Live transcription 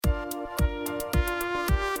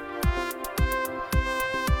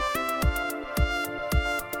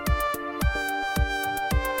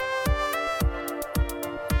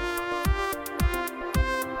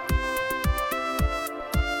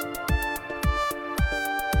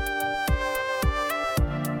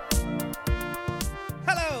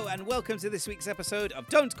welcome to this week's episode of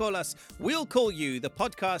Don't Call Us, We'll Call You, the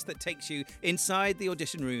podcast that takes you inside the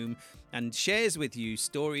audition room and shares with you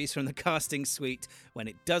stories from the casting suite when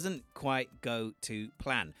it doesn't quite go to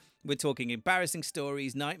plan. We're talking embarrassing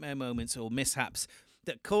stories, nightmare moments, or mishaps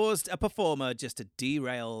that caused a performer just to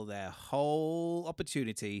derail their whole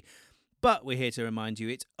opportunity. But we're here to remind you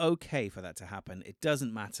it's okay for that to happen. It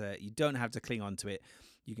doesn't matter. You don't have to cling on to it.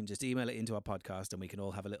 You can just email it into our podcast and we can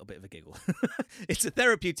all have a little bit of a giggle. It's a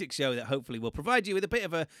therapeutic show that hopefully will provide you with a bit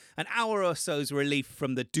of an hour or so's relief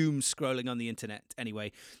from the doom scrolling on the internet.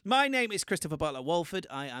 Anyway, my name is Christopher Butler Walford.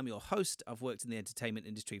 I am your host. I've worked in the entertainment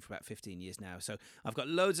industry for about 15 years now, so I've got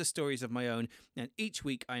loads of stories of my own. And each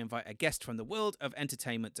week I invite a guest from the world of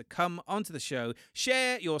entertainment to come onto the show,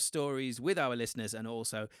 share your stories with our listeners, and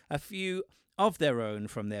also a few of their own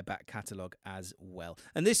from their back catalogue as well.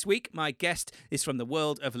 And this week, my guest is from the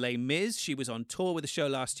world of Les Mis. She was on tour with the show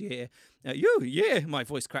last year. My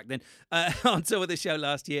voice cracked then. On tour with the show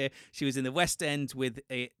last year. She was in the West End with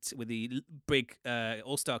the big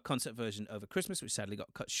all-star concert version over Christmas, which sadly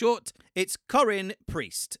got cut short. It's Corinne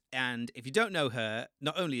Priest. And if you don't know her,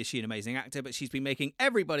 not only is she an amazing actor, but she's been making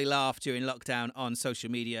everybody laugh during lockdown on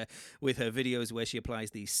social media with her videos where she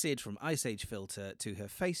applies the Sid from Ice Age filter to her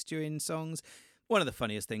face during songs. One of the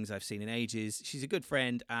funniest things I've seen in ages. She's a good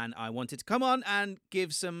friend, and I wanted to come on and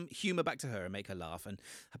give some humour back to her and make her laugh and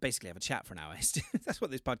basically have a chat for an hour. That's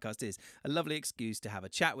what this podcast is. A lovely excuse to have a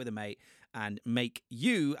chat with a mate and make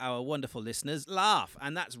you, our wonderful listeners, laugh.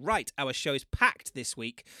 And that's right. Our show is packed this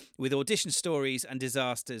week with audition stories and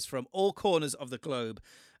disasters from all corners of the globe.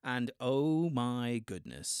 And oh my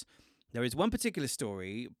goodness. There is one particular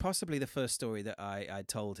story, possibly the first story that I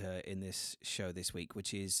told her in this show this week,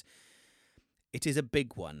 which is... It is a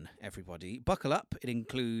big one, everybody. Buckle up. It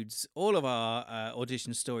includes all of our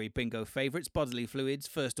audition story bingo favourites, bodily fluids,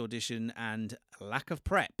 first audition, and lack of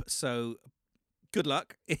prep. So, good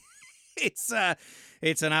luck. It's an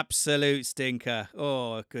absolute stinker.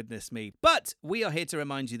 Oh, goodness me. But we are here to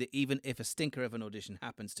remind you that even if a stinker of an audition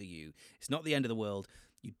happens to you, it's not the end of the world.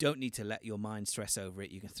 You don't need to let your mind stress over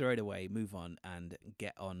it. You can throw it away, move on, and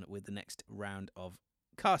get on with the next round of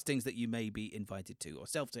castings that you may be invited to, or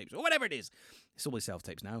self-tapes, or whatever it is. It's always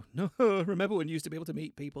self-tapes now. No, remember when you used to be able to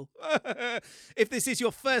meet people? If this is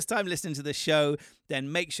your first time listening to the show,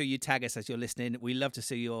 then make sure you tag us as you're listening. We love to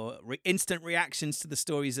see your instant reactions to the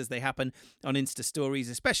stories as they happen on Insta Stories,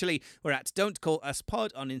 especially we're at Don't Call Us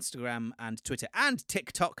Pod on Instagram and Twitter and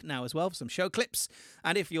TikTok now as well for some show clips.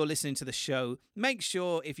 And if you're listening to the show, make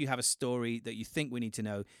sure if you have a story that you think we need to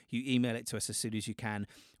know, you email it to us as soon as you can.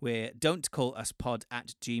 We're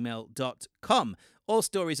don'tcalluspod@gmail.com. All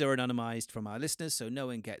stories are anonymized from our listeners, so no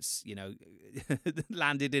one gets,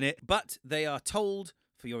 landed in it. But they are told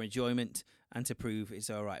for your enjoyment and to prove it's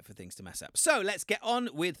all right for things to mess up. So let's get on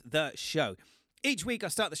with the show. Each week I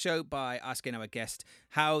start the show by asking our guest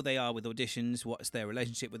how they are with auditions, what's their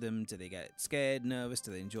relationship with them, do they get scared, nervous, do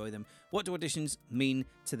they enjoy them, what do auditions mean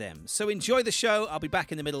to them. So enjoy the show. I'll be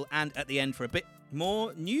back in the middle and at the end for a bit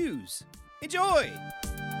more news. Enjoy!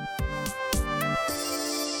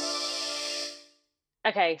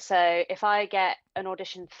 Okay, so if I get an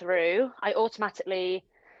audition through, I automatically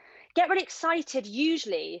get really excited,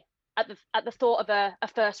 usually at the thought of a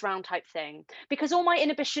first round type thing, because all my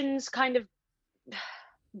inhibitions kind of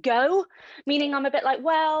go, meaning I'm a bit like,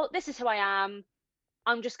 well, this is who I am.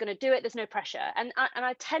 I'm just going to do it. There's no pressure, and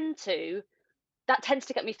that tends to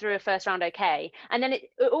get me through a first round okay. And then it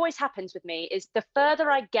always happens with me is the further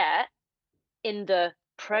I get in the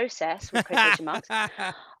process with quotation marks,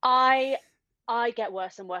 I get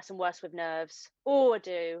worse and worse and worse with nerves. Oh, I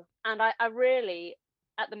do. And I really,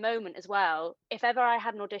 at the moment as well, if ever I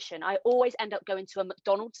had an audition, I always end up going to a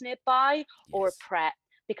McDonald's nearby or a prep,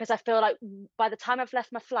 because I feel like by the time I've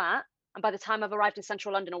left my flat and by the time I've arrived in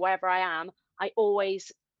central London or wherever I am,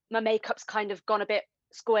 my makeup's kind of gone a bit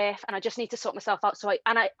squiff and I just need to sort myself out. So I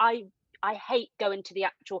hate going to the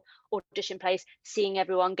actual audition place, seeing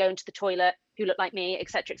everyone go into the toilet who look like me,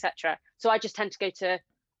 etc., etc. So I just tend to go to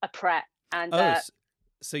a prep. And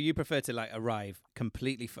so you prefer to arrive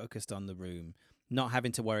completely focused on the room, not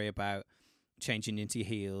having to worry about changing into your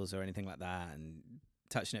heels or anything like that and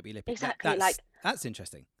touching up your lip. Exactly. That's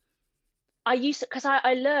interesting. I used to, because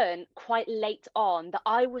I learned quite late on that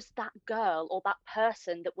I was that girl or that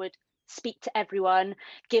person that would speak to everyone,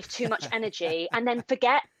 give too much energy, and then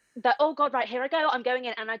forget that, oh God, right, here I go, I'm going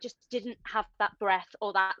in. And I just didn't have that breath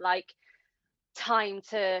or that time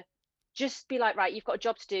to just be like, right, you've got a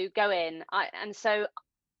job to do, go in. And so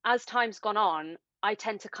as time's gone on, I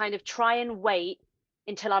tend to kind of try and wait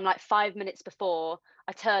until I'm 5 minutes before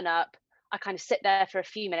I turn up. I kind of sit there for a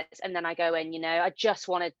few minutes and then I go in, I just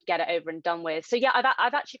want to get it over and done with. So yeah,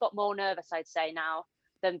 I've actually got more nervous, I'd say, now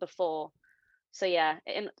than before. So yeah,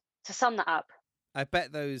 to sum that up. I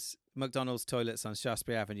bet those McDonald's toilets on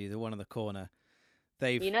Shaftesbury Avenue, the one on the corner,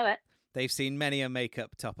 they've You know it. they've seen many a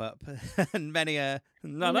makeup top up and many a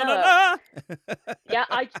no. Yeah,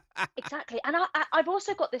 exactly. And I've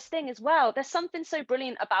also got this thing as well. There's something so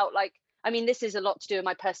brilliant about, like, I mean, this is a lot to do with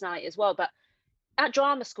my personality as well, but at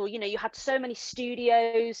drama school, you had so many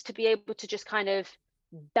studios to be able to just kind of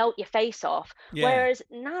belt your face off. Yeah. Whereas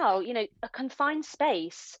now, a confined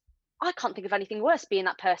space, I can't think of anything worse being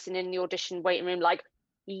that person in the audition waiting room, like,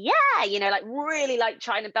 yeah, like really like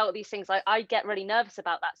trying to belt these things. Like, I get really nervous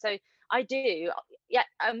about that. So I do. Yeah.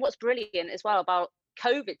 And what's brilliant as well about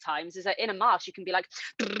COVID times is that in a mask, you can be like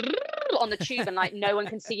on the tube and like no one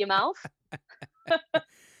can see your mouth.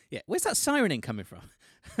 Yeah. Where's that sirening coming from?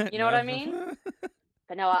 You know what I mean?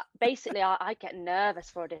 But no, I get nervous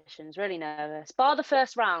for auditions, really nervous. Bar the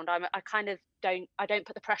first round, I don't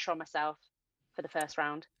put the pressure on myself for the first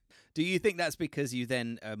round. Do you think that's because you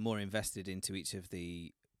then are more invested into each of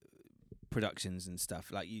the productions and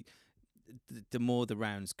stuff? Like, the more the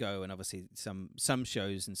rounds go, and obviously some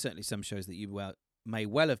shows, and certainly some shows that you may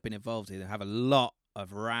well have been involved in, have a lot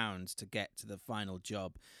of rounds to get to the final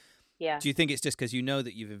job. Yeah. Do you think it's just because you know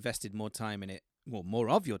that you've invested more time in it, well, more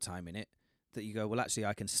of your time in it, that you go, well, actually,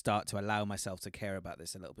 I can start to allow myself to care about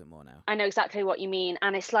this a little bit more now? I know exactly what you mean.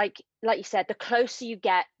 And it's like you said, the closer you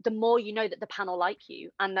get, the more you know that the panel like you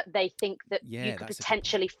and that they think that you could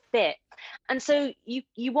potentially fit. And so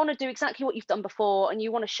you want to do exactly what you've done before, and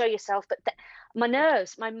you want to show yourself. But my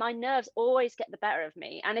nerves always get the better of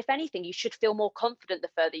me. And if anything, you should feel more confident the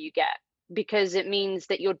further you get, because it means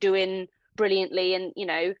that you're doing brilliantly, and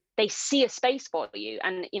they see a space for you.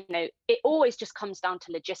 And it always just comes down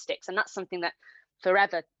to logistics, and that's something that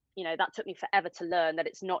that took me forever to learn, that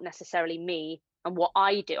it's not necessarily me and what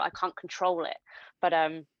I do. I can't control it. But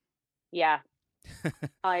yeah,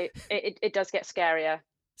 it does get scarier.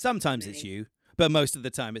 Sometimes it's you, but most of the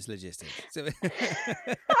time it's logistics. So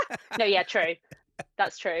no, yeah, true.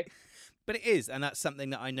 That's true. But it is, and that's something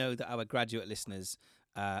that I know that our graduate listeners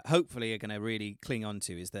hopefully are going to really cling on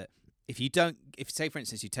to, is that if say, for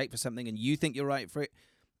instance, you take for something and you think you're right for it,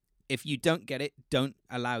 if you don't get it, don't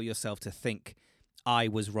allow yourself to think, I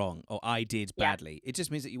was wrong or I did badly. Yeah. It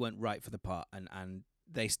just means that you weren't right for the part, and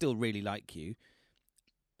they still really like you.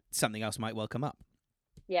 Something else might well come up.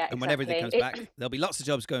 Yeah, and when everything comes back, there'll be lots of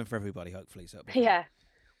jobs going for everybody, hopefully. So yeah,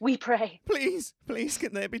 we pray. Please,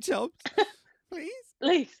 can there be jobs?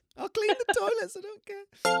 Please. I'll clean the toilets, I don't care.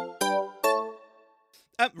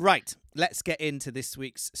 Right, let's get into this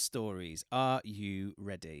week's stories. Are you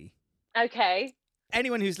ready? Okay.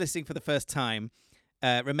 Anyone who's listening for the first time,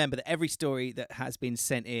 remember that every story that has been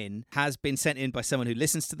sent in by someone who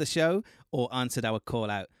listens to the show or answered our call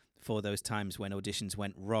out for those times when auditions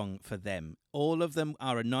went wrong for them. All of them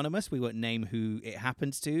are anonymous. We won't name who it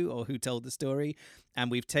happens to or who told the story.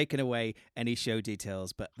 And we've taken away any show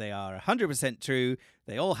details, but they are 100% true.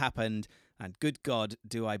 They all happened. And good God,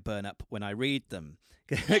 do I burn up when I read them.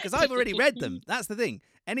 Because I've already read them. That's the thing.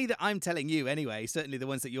 Any that I'm telling you anyway, certainly the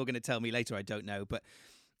ones that you're going to tell me later, I don't know. But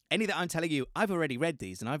any that I'm telling you, I've already read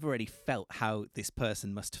these and I've already felt how this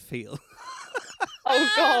person must feel. Oh,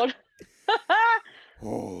 God.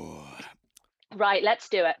 Oh. Right, let's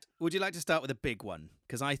do it. Would you like to start with a big one?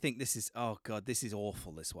 Because I think this is, oh God, this is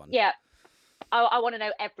awful, this one. Yeah. I want to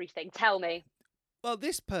know everything. Tell me. Well,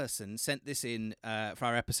 this person sent this in for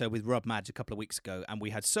our episode with Rob Madge a couple of weeks ago, and we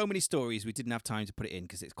had so many stories we didn't have time to put it in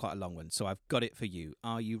because it's quite a long one. So I've got it for you.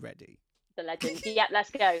 Are you ready? The legend. Yeah, let's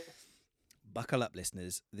go. Buckle up,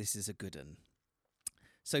 listeners. This is a good one.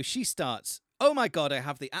 So she starts, oh my God, I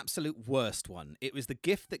have the absolute worst one. It was the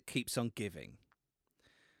gift that keeps on giving.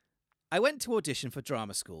 I went to audition for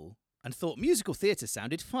drama school and thought musical theatre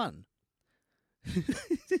sounded fun.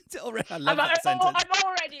 I love that sentence. I'm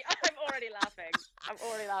already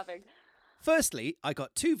laughing. Firstly, I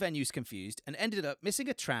got two venues confused and ended up missing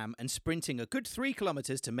a tram and sprinting a good 3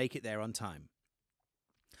 kilometres to make it there on time.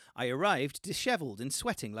 I arrived dishevelled and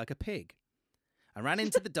sweating like a pig. I ran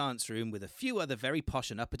into the dance room with a few other very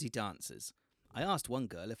posh and uppity dancers. I asked one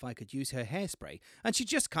girl if I could use her hairspray, and she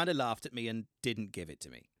just kind of laughed at me and didn't give it to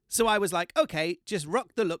me. So I was like, okay, just rock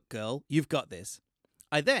the look, girl. You've got this.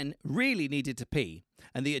 I then really needed to pee,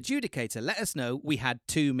 and the adjudicator let us know we had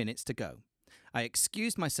 2 minutes to go. I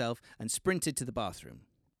excused myself and sprinted to the bathroom.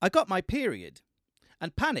 I got my period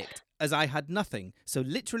and panicked as I had nothing, so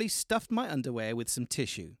literally stuffed my underwear with some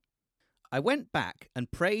tissue. I went back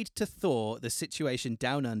and prayed to Thor the situation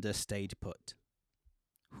down under stayed put.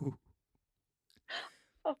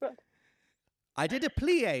 Oh, God. I did a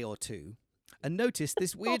plie or two and noticed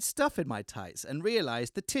this weird stuff in my tights and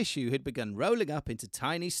realised the tissue had begun rolling up into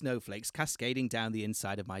tiny snowflakes cascading down the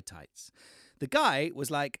inside of my tights. The guy was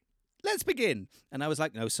like, let's begin. And I was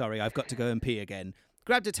like, no, sorry, I've got to go and pee again.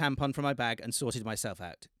 Grabbed a tampon from my bag and sorted myself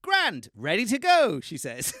out. Grand, ready to go, she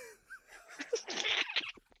says.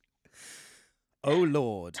 Oh,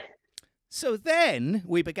 Lord. So then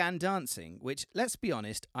we began dancing, which, let's be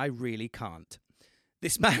honest, I really can't.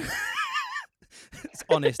 This man... It's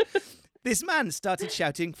honest. This man started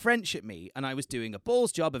shouting French at me, and I was doing a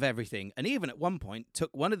balls job of everything, and even at one point took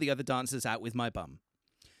one of the other dancers out with my bum.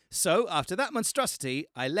 So, after that monstrosity,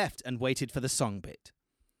 I left and waited for the song bit.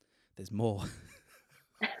 There's more.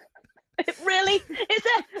 Really? Is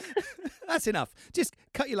it? That's enough. Just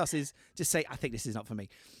cut your losses. Just say, I think this is not for me.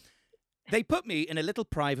 They put me in a little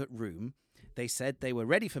private room. They said they were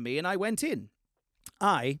ready for me, and I went in.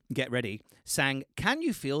 I, get ready, sang Can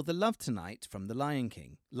You Feel the Love Tonight from The Lion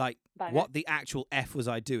King. Like, Banger. what the actual F was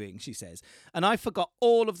I doing, she says. And I forgot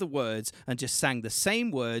all of the words and just sang the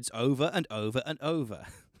same words over and over and over.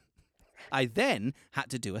 I then had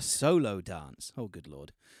to do a solo dance. Oh, good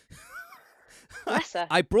Lord. Bless her.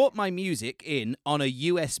 I brought my music in on a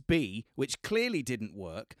USB, which clearly didn't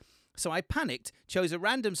work. So I panicked, chose a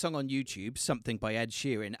random song on YouTube, Something by Ed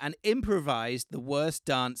Sheeran, and improvised the worst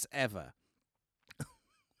dance ever.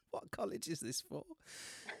 What college is this for?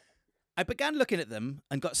 I began looking at them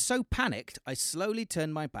and got so panicked, I slowly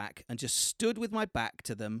turned my back and just stood with my back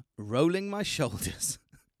to them, rolling my shoulders.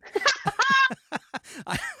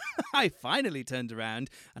 I finally turned around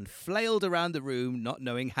and flailed around the room, not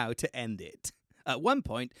knowing how to end it. At one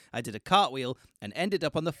point, I did a cartwheel and ended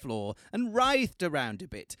up on the floor and writhed around a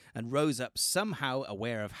bit and rose up somehow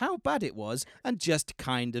aware of how bad it was and just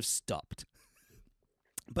kind of stopped.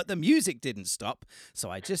 But the music didn't stop, so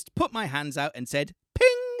I just put my hands out and said,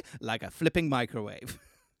 ping, like a flipping microwave.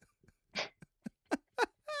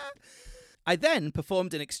 I then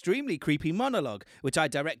performed an extremely creepy monologue, which I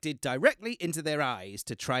directed directly into their eyes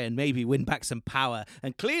to try and maybe win back some power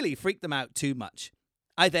and clearly freak them out too much.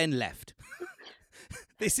 I then left.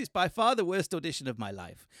 This is by far the worst audition of my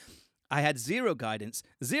life. I had zero guidance,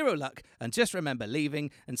 zero luck, and just remember leaving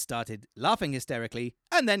and started laughing hysterically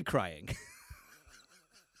and then crying.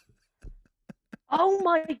 Oh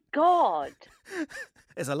my God.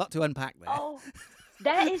 There's a lot to unpack there. Oh,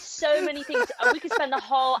 there is so many things. We could spend the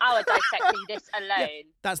whole hour dissecting this alone. Yeah,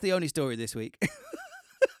 that's the only story this week.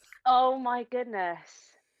 Oh my goodness.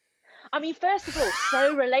 I mean, first of all,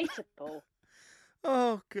 so relatable.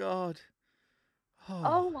 Oh, God.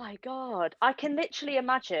 Oh my God. I can literally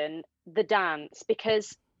imagine the dance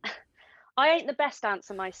because I ain't the best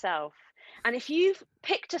dancer myself. And if you've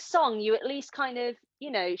picked a song, you at least kind of,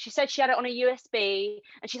 she said she had it on a USB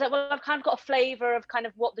and she's like, well, I've kind of got a flavour of kind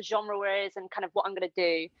of what the genre is and kind of what I'm going to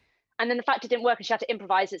do. And then the fact it didn't work and she had to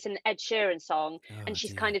improvise, it's an Ed Sheeran song. And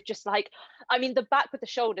she's kind of just like, I mean, the back with the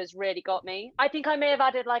shoulders really got me. I think I may have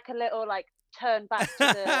added like a little like turn back to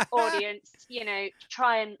the audience,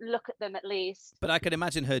 try and look at them at least. But I can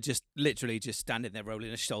imagine her just literally just standing there rolling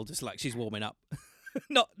her shoulders like she's warming up.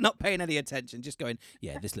 not paying any attention, just going,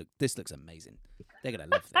 yeah, this looks amazing. They're going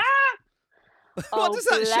to love this. What does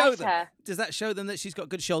that show them? Her. Does that show them that she's got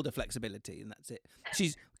good shoulder flexibility and that's it?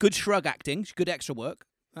 She's good shrug acting, good extra work.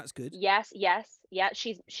 That's good. Yes. Yeah,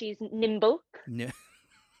 she's nimble. No.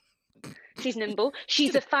 She's nimble.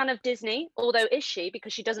 She's a fan of Disney, although is she?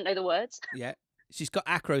 Because she doesn't know the words. Yeah. She's got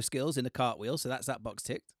acro skills in a cartwheel, so that's that box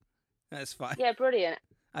ticked. That's fine. Yeah, brilliant.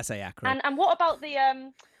 I say acro. And what about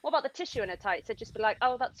the tissue in her tights? They'd just be like,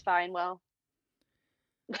 oh, that's fine. Well,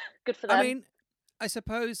 good for them. I mean, I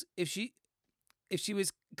suppose if she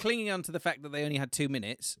was clinging on to the fact that they only had 2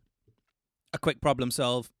 minutes, a quick problem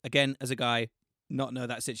solve. Again, as a guy, not know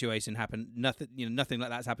that situation happened. Nothing like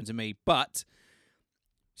that's happened to me. But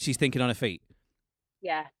she's thinking on her feet.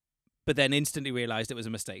 Yeah. But then instantly realised it was a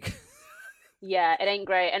mistake. Yeah, it ain't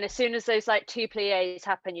great. And as soon as those like two pliés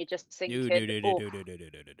happen, you just think, No.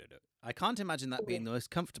 I can't imagine that being the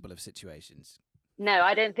most comfortable of situations. No,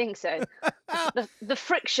 I don't think so. the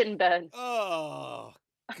friction burn. Oh,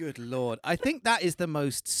 good Lord. I think that is the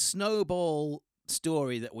most snowball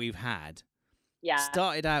story that we've had. Yeah.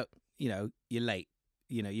 Started out, you're late.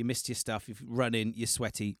 You missed your stuff. You've run in, you're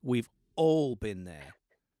sweaty. We've all been there.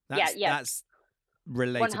 That's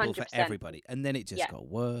relatable 100%. for everybody. And then it just got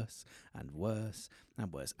worse and worse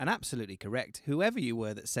and worse. And absolutely correct. Whoever you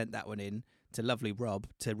were that sent that one in to lovely Rob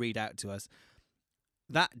to read out to us,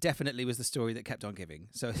 That definitely was the story that kept on giving.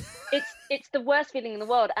 So It's the worst feeling in the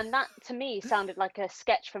world, and that to me sounded like a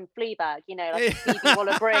sketch from Fleabag, like a Phoebe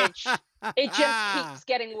Waller-Bridge. It just keeps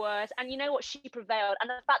getting worse, and you know what? She prevailed, and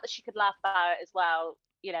the fact that she could laugh about it as well.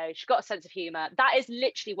 She's got a sense of humor. That is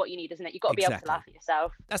literally what you need, isn't it? You've got to be able to laugh at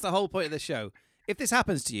yourself. That's the whole point of the show. If this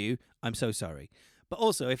happens to you, I'm so sorry. But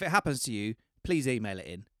also, if it happens to you, please email it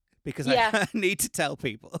in, because I need to tell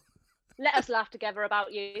people. Let us laugh together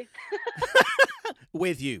about you.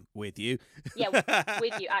 With you. Yeah,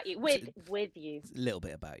 with you, at you, with you. A little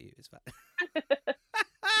bit about you, it's fine.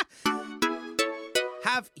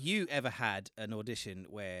 Have you ever had an audition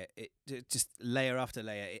where it just layer after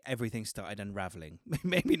layer, everything started unraveling?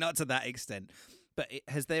 Maybe not to that extent, but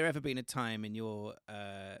has there ever been a time in your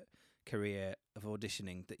career of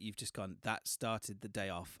auditioning that you've just gone, that started the day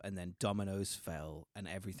off, and then dominoes fell and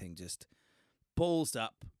everything just ballsed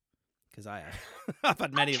up? Because I have. I've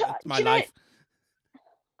had many in my life.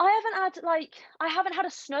 I haven't had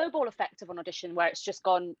a snowball effect of an audition where it's just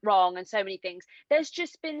gone wrong and so many things. There's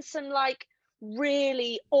just been some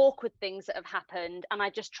really awkward things that have happened, and I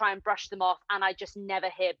just try and brush them off, and I just never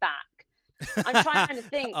hear back. I'm trying to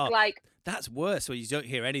think that's worse when you don't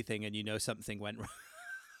hear anything and you know something went wrong.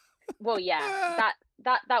 Well, yeah,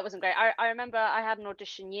 that wasn't great. I remember I had an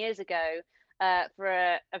audition years ago for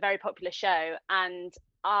a very popular show, and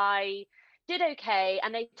I did okay,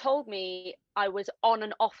 and they told me I was on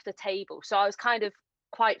and off the table, so I was kind of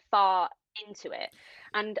quite far into it,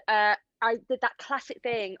 and I did that classic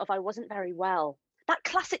thing of I wasn't very well. That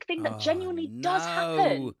classic thing that genuinely does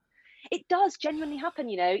happen. It does genuinely happen.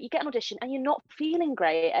 You get an audition and you're not feeling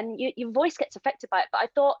great, and your voice gets affected by it. But I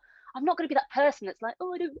thought, I'm not going to be that person that's like,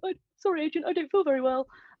 sorry, agent, I don't feel very well.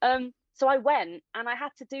 So I went, and I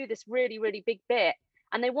had to do this really, really big bit,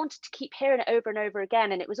 and they wanted to keep hearing it over and over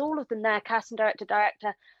again. And it was all of them there, casting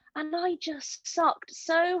director. And I just sucked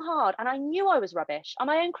so hard. And I knew I was rubbish. I'm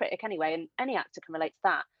my own critic anyway, and any actor can relate to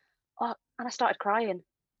that. Oh, and I started crying.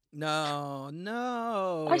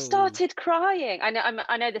 No. I started crying.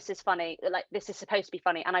 I know this is funny. This is supposed to be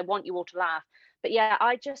funny, and I want you all to laugh. But yeah,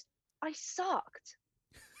 I sucked.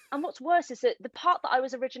 And what's worse is that the part that I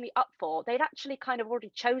was originally up for, they'd actually kind of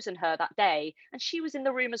already chosen her that day, and she was in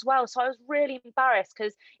the room as well. So I was really embarrassed,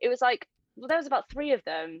 because it was there was about 3 of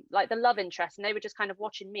them, the love interest, and they were just kind of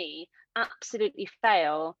watching me absolutely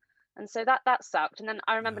fail. And so that sucked. And then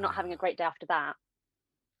I remember not having a great day after that.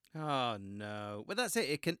 Oh no. Well, that's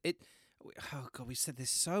it. Oh God, we've said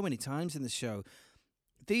this so many times in the show.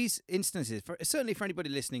 These instances, certainly for anybody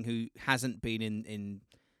listening who hasn't been in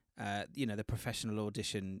the professional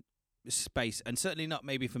audition space, and certainly not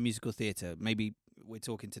maybe for musical theatre. Maybe we're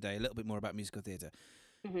talking today a little bit more about musical theatre.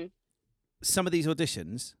 Mm-hmm. Some of these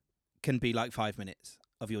auditions can be 5 minutes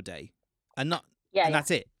of your day, and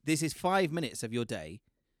that's it. This is 5 minutes of your day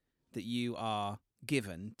that you are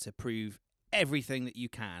given to prove everything that you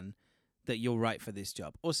can that you're right for this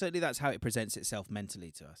job, or certainly that's how it presents itself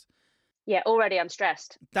mentally to us. Yeah, already I'm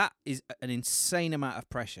stressed. That is an insane amount of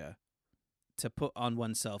pressure to put on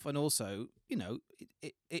oneself, and also,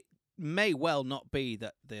 it may well not be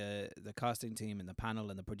that the casting team and the panel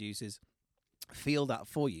and the producers feel that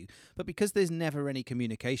for you, but because there's never any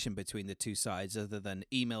communication between the two sides other than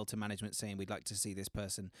email to management saying we'd like to see this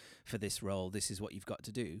person for this role, this is what you've got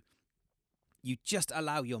to do, you just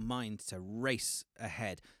allow your mind to race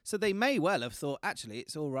ahead. So they may well have thought, actually,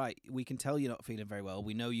 it's all right, we can tell you're not feeling very well,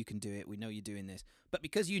 we know you can do it, we know you're doing this, but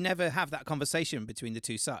because you never have that conversation between the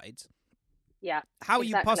two sides, how are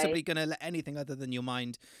you possibly going to let anything other than your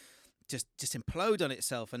mind just implode on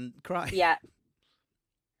itself and cry? Yeah.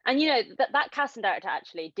 And that casting director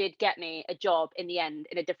actually did get me a job in the end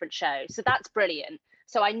in a different show, so that's brilliant.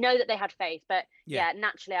 So I know that they had faith, but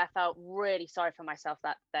naturally I felt really sorry for myself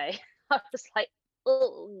that day. I was like,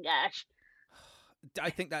 oh gosh. I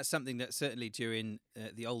think that's something that certainly during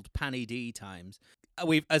the old Panny D times,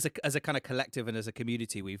 we've as a kind of collective and as a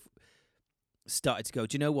community, we've started to go,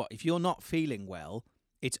 do you know what? If you're not feeling well,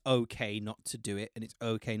 it's okay not to do it, and it's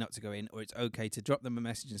okay not to go in, or it's okay to drop them a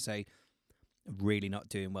message and say, I'm really not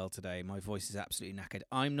doing well today. My voice is absolutely knackered.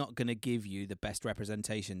 I'm not going to give you the best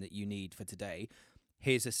representation that you need for today.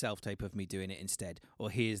 Here's a self-tape of me doing it instead,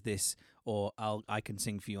 or here's this, or I can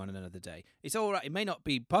sing for you on another day. It's all right. It may not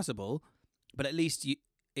be possible, but at least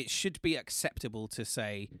it should be acceptable to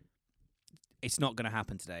say it's not going to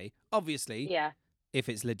happen today. Obviously, if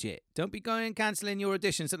it's legit. Don't be going and cancelling your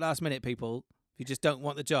auditions at last minute, people. If you just don't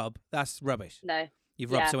want the job, that's rubbish. No.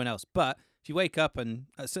 You've robbed someone else. But if you wake up and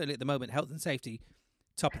certainly at the moment, health and safety,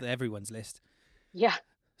 top of everyone's list. Yeah.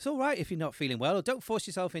 It's all right if you're not feeling well. Or don't force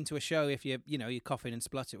yourself into a show if you're coughing and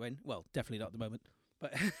spluttering. Well, definitely not at the moment.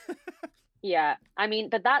 But Yeah, I mean,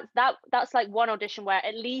 but that's like one audition where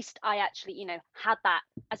at least I actually, had that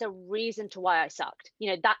as a reason to why I sucked.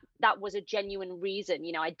 That was a genuine reason.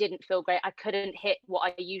 I didn't feel great. I couldn't hit what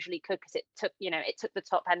I usually could because it took the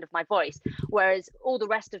top end of my voice. Whereas all the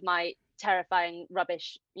rest of my terrifying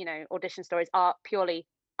rubbish, audition stories are purely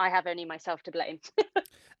I have only myself to blame.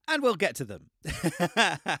 And we'll get to them.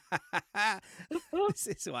 This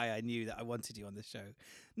is why I knew that I wanted you on the show.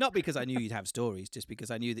 Not because I knew you'd have stories, just because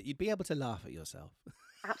I knew that you'd be able to laugh at yourself.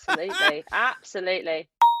 Absolutely, absolutely.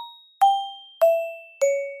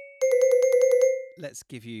 Let's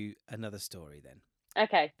give you another story then.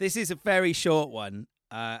 Okay. This is a very short one,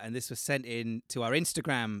 and this was sent in to our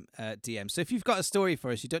Instagram DM. So if you've got a story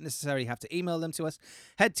for us, you don't necessarily have to email them to us.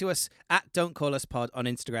 Head to us at Don't Call Us Pod on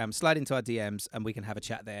Instagram, slide into our DMs, and we can have a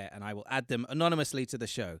chat there, and I will add them anonymously to the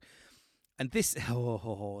show. And this,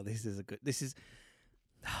 this is,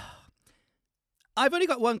 I've only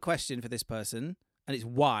got one question for this person, and it's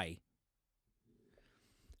why.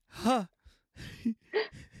 Huh.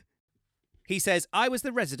 He says, I was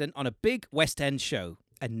the resident on a big West End show,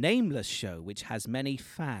 a nameless show which has many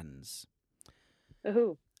fans.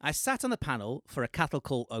 Ooh. I sat on the panel for a cattle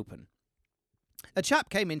call open. A chap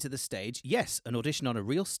came into the stage, yes, an audition on a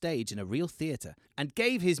real stage in a real theatre, and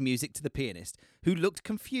gave his music to the pianist, who looked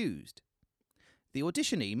confused. The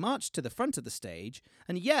auditionee marched to the front of the stage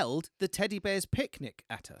and yelled the Teddy Bear's Picnic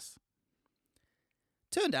at us.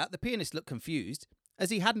 Turned out the pianist looked confused, as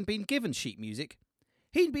he hadn't been given sheet music.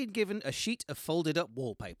 He'd been given a sheet of folded up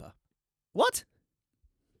wallpaper. What?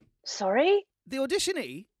 Sorry? The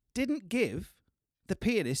auditionee didn't give the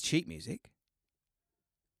pianist sheet music.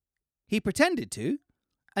 He pretended to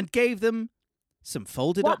and gave them some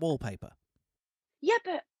folded up wallpaper. Yeah,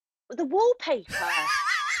 but the wallpaper.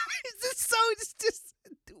 It's just,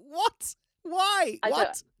 what? Why?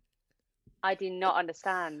 I do not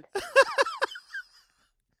understand.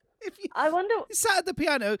 If I wonder. You sat at the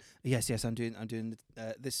piano. Yes, I'm doing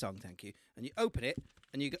this song. Thank you. And you open it,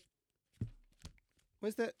 and you go.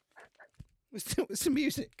 Where's the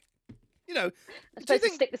music? I'm supposed to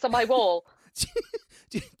stick this on my wall.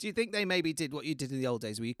 do you think they maybe did what you did in the old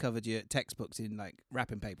days, where you covered your textbooks in like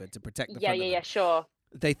wrapping paper to protect the front of them? Yeah, sure.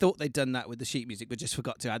 They thought they'd done that with the sheet music, but just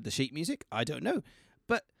forgot to add the sheet music. I don't know,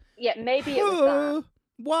 but yeah, maybe it was that.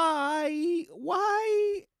 Why?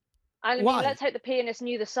 I mean, let's hope the pianist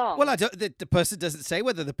knew the song. Well, the person doesn't say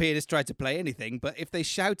whether the pianist tried to play anything, but if they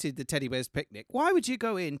shouted the Teddy Bear's Picnic, why would you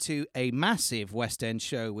go into a massive West End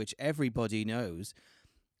show, which everybody knows,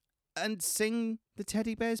 and sing the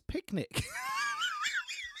Teddy Bear's Picnic?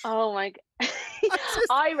 Oh my God.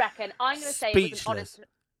 I reckon, I'm going to say it was an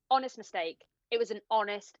honest mistake. It was an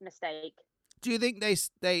honest mistake. Do you think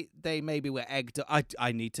they maybe were egged?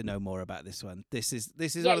 I need to know more about this one. This is one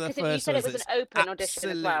of the first ones. You said it was an open audition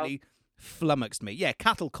as well. Absolutely flummoxed me. Yeah,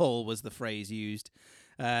 cattle call was the phrase used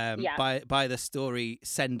by the story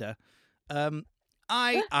sender. If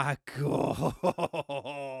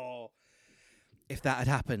that had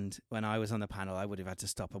happened when I was on the panel, I would have had to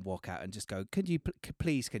stop and walk out and just go, can you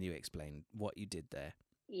explain what you did there?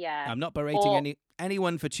 Yeah. I'm not berating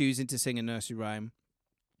anyone for choosing to sing a nursery rhyme.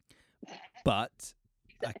 But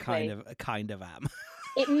exactly. I kind of am.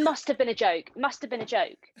 It must have been a joke.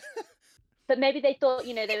 But maybe they thought,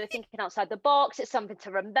 they were thinking outside the box. It's something to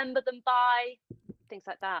remember them by. Things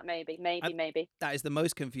like that, maybe. That is the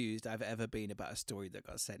most confused I've ever been about a story that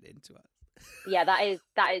got sent in to us. Yeah, that is.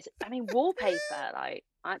 I mean, wallpaper,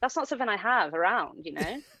 that's not something I have around,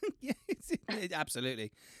 Yeah,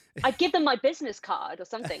 absolutely. I'd give them my business card or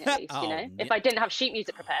something at least, if I didn't have sheet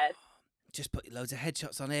music prepared. Just put loads of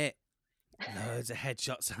headshots on it.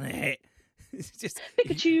 It's just pick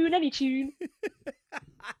a tune, any tune.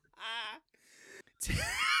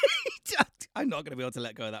 I'm not going to be able to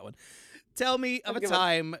let go of that one. Tell me of a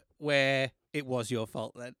time where it was your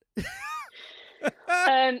fault then.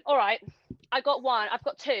 All right. I've got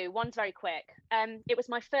two. One's very quick. It was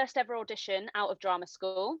my first ever audition out of drama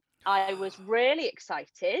school. I was really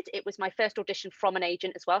excited. It was my first audition from an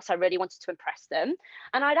agent as well, so I really wanted to impress them.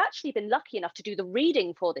 And I'd actually been lucky enough to do the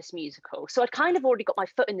reading for this musical, so I'd kind of already got my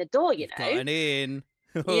foot in the door, You've gotten in.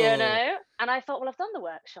 And I thought, well, I've done the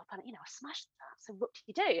workshop and I smashed that, so what do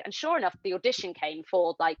you do? And sure enough, the audition came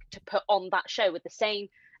for to put on that show with the same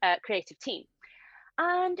creative team.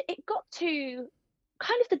 And it got to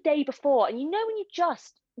kind of the day before, and when you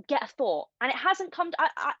just get a thought and it hasn't come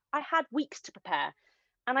I had weeks to prepare.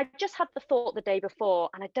 And I just had the thought the day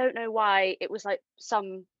before, and I don't know why. It was like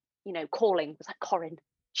some, calling. It was like, Corinne,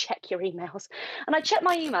 check your emails. And I checked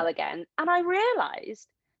my email again, and I realised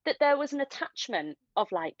that there was an attachment of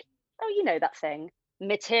that thing,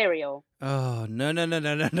 Material. Oh, no, no, no,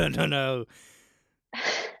 no, no, no, no, no.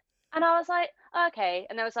 And I was like, okay.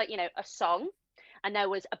 And there was like, a song, and there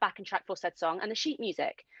was a backing track for said song and the sheet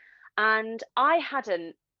music. And I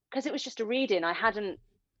hadn't, because it was just a reading, I hadn't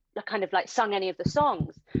kind of like sung any of the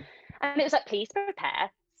songs. And it was like, please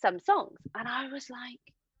prepare some songs. And I was like,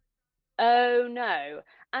 oh no.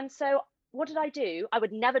 And so what did I do? I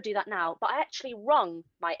would never do that now, but I actually rung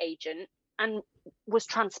my agent and was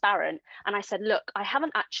transparent. And I said, look, I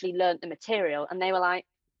haven't actually learnt the material. And they were like,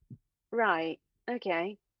 right,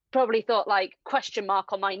 okay. Probably thought like question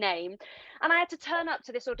mark on my name. And I had to turn up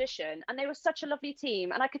to this audition, and they were such a lovely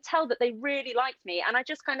team. And I could tell that they really liked me. And I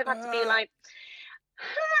just kind of had to be like,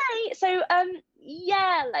 hi. So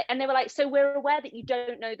yeah, like, and they were like, so we're aware that you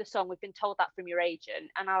don't know the song. We've been told that from your agent.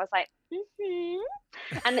 And I was like,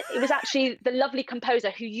 and it was actually the lovely composer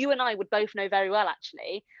who you and I would both know very well,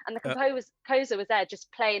 actually. And the composer was there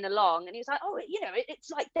just playing along, and he was like, oh, it's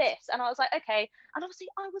like this. And I was like, okay. And obviously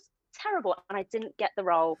I was terrible, and I didn't get the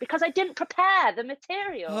role because I didn't prepare the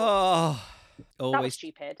material. Oh, that was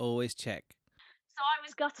stupid. Always check. So I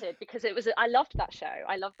was gutted because I loved that show.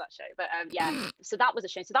 But yeah, so that was a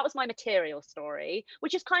shame. So that was my material story,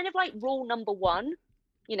 which is kind of like rule number one,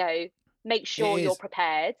 make sure you're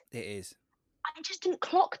prepared. It is. I just didn't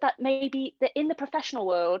clock that maybe that in the professional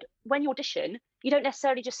world, when you audition, you don't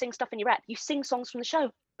necessarily just sing stuff in your rep. You sing songs from the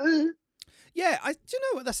show. Yeah, do you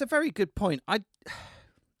know what? That's a very good point.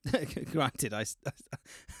 Granted,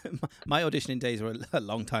 my auditioning days were a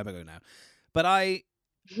long time ago now, but I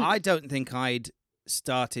don't think I'd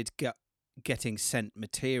started getting sent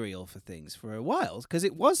material for things for a while, because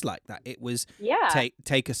it was like that. It was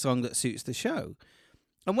take a song that suits the show,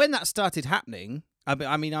 and when that started happening,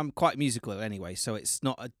 I mean, I'm quite musical anyway, so it's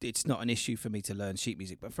not an issue for me to learn sheet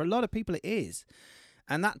music, but for a lot of people it is.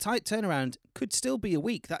 And that tight turnaround could still be a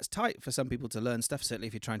week. That's tight for some people to learn stuff, certainly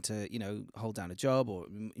if you're trying to, hold down a job, or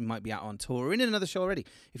you might be out on tour or in another show already.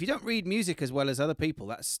 If you don't read music as well as other people,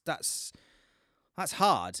 that's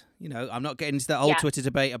hard. I'm not getting into that old Twitter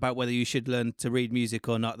debate about whether you should learn to read music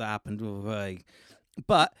or not. That happened.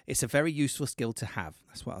 But it's a very useful skill to have.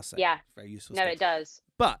 That's what I'll say. Yeah. Very useful skill. No, it does.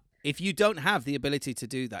 But if you don't have the ability to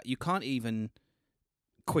do that, you can't even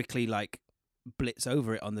quickly blitz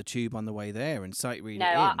over it on the tube on the way there and sight read it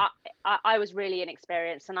in. I was really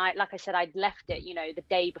inexperienced, and I'd left it, the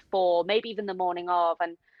day before, maybe even the morning of,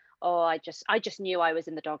 and I just knew I was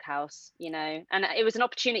in the doghouse, and it was an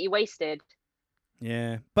opportunity wasted.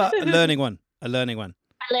 Yeah, but a learning one. A learning one.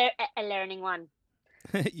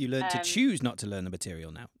 You learn to choose not to learn the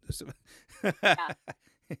material now. Yeah.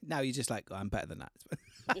 Now you're just like, I'm better than that.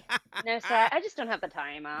 No, sir, I just don't have the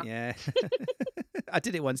time. Yeah. I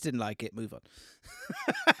did it once, didn't like it. Move on.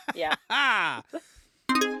 Yeah.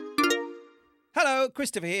 Hello,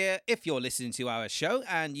 Christopher here. If you're listening to our show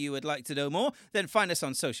and you would like to know more, then find us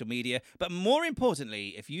on social media. But more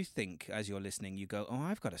importantly, if you think as you're listening, you go, oh,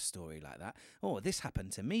 I've got a story like that. Oh, this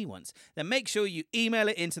happened to me once. Then make sure you email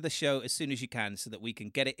it into the show as soon as you can so that we can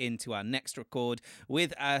get it into our next record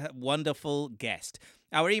with a wonderful guest.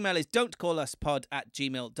 Our email is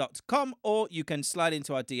don'tcalluspod@gmail.com, or you can slide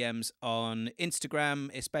into our DMs on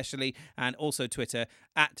Instagram especially, and also Twitter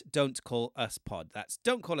 @don'tcalluspod. That's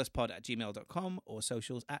don'tcalluspod@gmail.com, or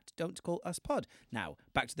socials @don'tcalluspod. Now,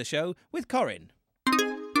 back to the show with Corin.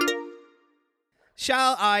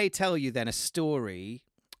 Shall I tell you then a story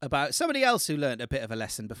about somebody else who learnt a bit of a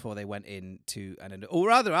lesson before they went into or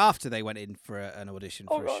rather after they went in for an audition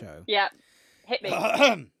for a show? Yeah, hit me.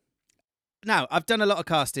 Now, I've done a lot of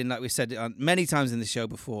casting, like we said many times in the show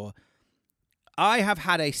before. I have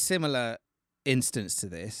had a similar instance to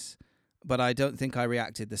this, but I don't think I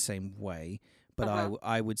reacted the same way. But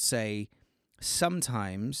I would say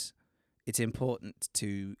sometimes it's important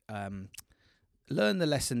to learn the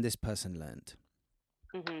lesson this person learned.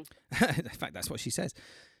 Mm-hmm. In fact, that's what she says.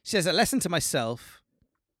 She says, a lesson to myself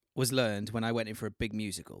was learned when I went in for a big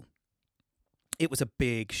musical. It was a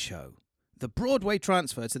big show. The Broadway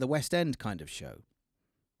transfer to the West End kind of show.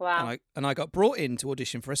 Wow. And I got brought in to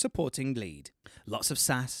audition for a supporting lead. Lots of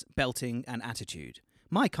sass, belting, and attitude.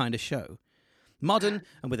 My kind of show. Modern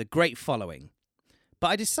and with a great following. But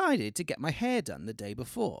I decided to get my hair done the day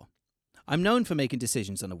before. I'm known for making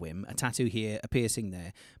decisions on a whim, a tattoo here, a piercing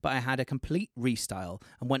there, but I had a complete restyle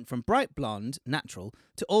and went from bright blonde, natural,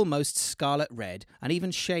 to almost scarlet red, and even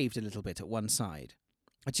shaved a little bit at one side.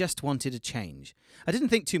 I just wanted a change. I didn't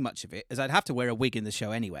think too much of it, as I'd have to wear a wig in the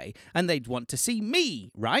show anyway, and they'd want to see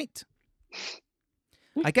me, right?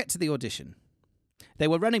 I get to the audition. They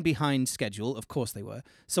were running behind schedule, of course they were,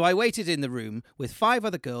 so I waited in the room with 5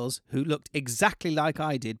 other girls who looked exactly like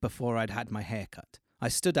I did before I'd had my hair cut. I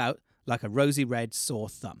stood out like a rosy red sore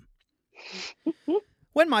thumb.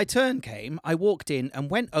 When my turn came, I walked in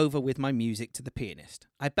and went over with my music to the pianist.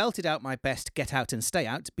 I belted out my best Get Out and Stay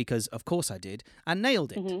Out, because of course I did, and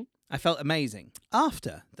nailed it. Mm-hmm. I felt amazing.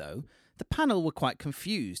 After, though, the panel were quite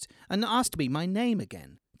confused and asked me my name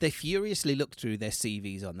again. They furiously looked through their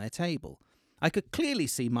CVs on their table. I could clearly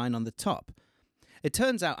see mine on the top. It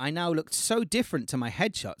turns out I now looked so different to my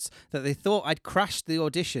headshots that they thought I'd crashed the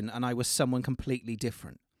audition and I was someone completely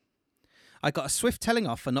different. I got a swift telling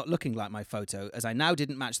off for not looking like my photo, as I now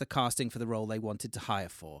didn't match the casting for the role they wanted to hire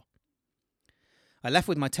for. I left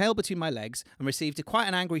with my tail between my legs and received quite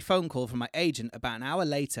an angry phone call from my agent about an hour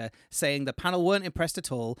later saying the panel weren't impressed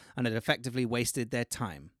at all and had effectively wasted their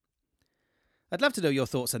time. I'd love to know your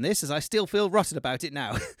thoughts on this, as I still feel rotten about it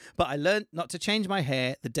now, but I learnt not to change my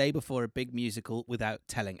hair the day before a big musical without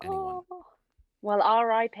telling anyone. Oh, well,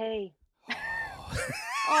 R.I.P.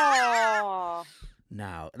 Oh.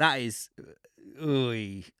 Now, that is...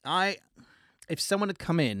 If someone had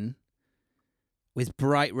come in with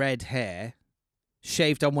bright red hair,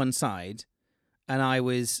 shaved on one side, and I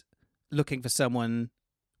was looking for someone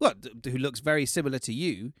who looks very similar to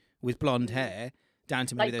you, with blonde hair, down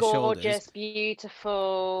to maybe Like their shoulders. gorgeous,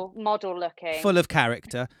 beautiful, model looking. Full of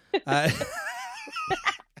character. I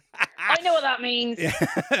know what that means.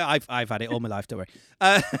 Yeah, I've had it all my life, don't worry.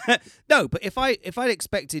 No, but if I'd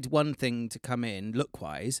expected one thing to come in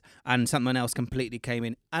look-wise and someone else completely came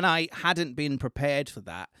in, and I hadn't been prepared for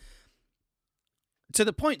that, to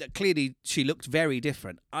the point that clearly she looked very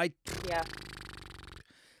different, Yeah.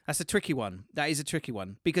 that's a tricky one. That is a tricky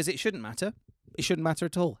one, because it shouldn't matter. It shouldn't matter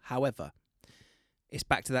at all. However, it's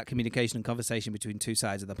back to that communication and conversation between two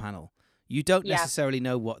sides of the panel. You don't necessarily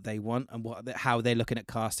know what they want and how they're looking at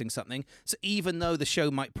casting something. So even though the show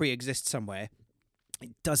might pre-exist somewhere,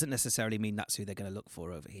 it doesn't necessarily mean that's who they're going to look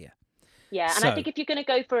for over here. Yeah, and I think if you're going to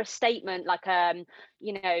go for a statement like,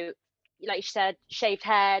 you know, like you said, shaved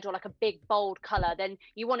head or like a big bold color, then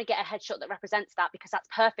you want to get a headshot that represents that, because that's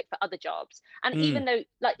perfect for other jobs. And even though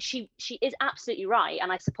like she is absolutely right,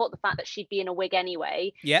 and I support the fact that she'd be in a wig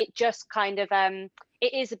anyway, it just kind of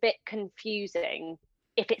it is a bit confusing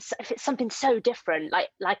if it's something so different,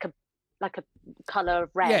 like a color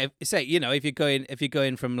of red. Yeah, say, you know, if you're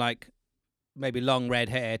going from like maybe long red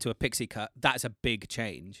hair to a pixie cut, that's a big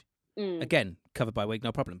change. Again, covered by wig,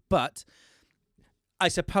 no problem. But I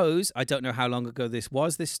suppose, I don't know how long ago this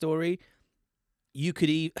story, you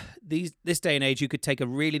could this day and age, you could take a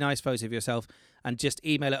really nice photo of yourself and just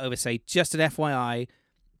email it over, say, just an FYI,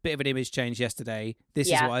 bit of an image change yesterday, this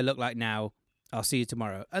is what I look like now, I'll see you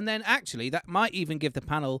tomorrow. And then actually that might even give the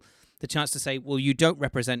panel the chance to say, well, you don't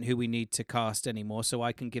represent who we need to cast anymore, so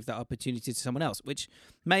I can give that opportunity to someone else, which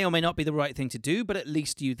may or may not be the right thing to do, but at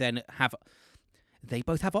least you then have... They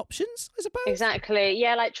both have options, I suppose. Exactly.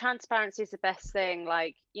 Yeah, like transparency is the best thing.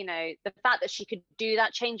 Like, you know, the fact that she could do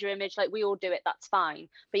that, change your image, like we all do it, that's fine.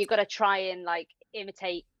 But you've got to try and like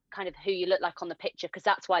imitate kind of who you look like on the picture, because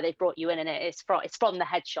that's why they've brought you in, and it's from the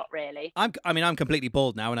headshot, really. I'm completely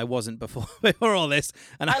bald now, and I wasn't before all this.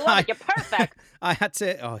 And I love it. You're perfect. I had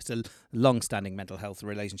to. Oh, it's a long-standing mental health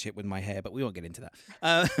relationship with my hair, but we won't get into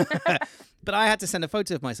that. But I had to send a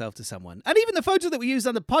photo of myself to someone, and even the photo that we use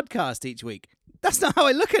on the podcast each week. That's not how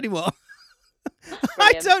I look anymore.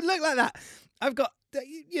 I don't look like that. I've got,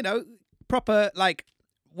 you know, proper like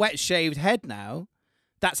wet shaved head now.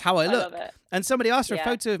 That's how I look. Love it. And somebody asked for a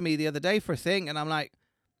photo of me the other day for a thing, and I'm like,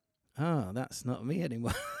 oh, that's not me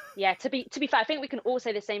anymore. Yeah, to be fair, I think we can all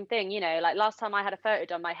say the same thing. You know, like last time I had a photo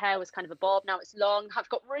done, my hair was kind of a bob. Now it's long. I've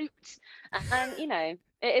got roots, and you know,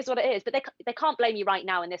 it is what it is. But they can't blame you right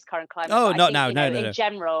now in this current climate. Oh, not think, now. You know, No. In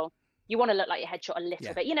general, you want to look like your headshot a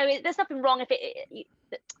little bit. You know, there's nothing wrong if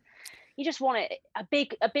you just want it.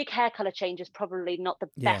 A big hair color change is probably not the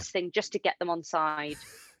best thing, just to get them on side.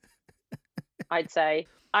 I'd say.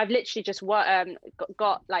 I've literally just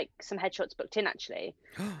got like some headshots booked in actually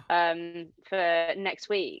for next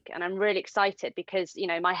week, and I'm really excited because, you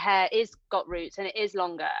know, my hair is got roots and it is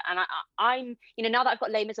longer, and I'm, you know, now that I've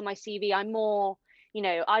got Les Mis on my CV, I'm more, you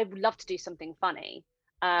know, I would love to do something funny,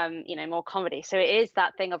 you know, more comedy. So it is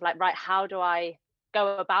that thing of like, right, how do I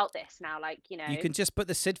go about this now? Like, you know, you can just put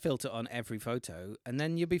the Sid filter on every photo and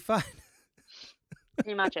then you'll be fine. Can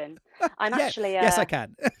you imagine? I'm actually yes, I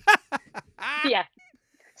can. Yeah.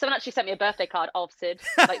 Someone actually sent me a birthday card of Sid.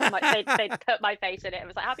 Like they put my face in it and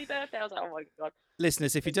was like, "Happy birthday!" I was like, "Oh my god!"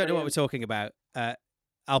 Listeners, if you don't know what we're talking about,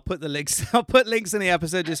 I'll put the links. I'll put links in the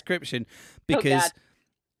episode description, because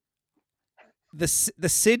the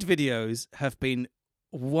Sid videos have been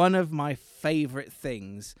one of my favorite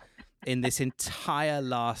things in this entire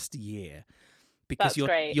last year, because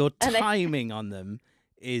your timing on them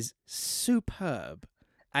is superb.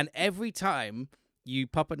 And every time you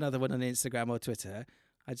pop another one on Instagram or Twitter,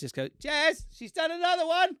 I just go, Jess, she's done another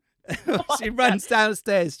one. She runs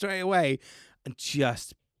downstairs straight away and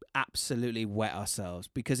just absolutely wet ourselves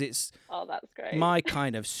because it's that's great. my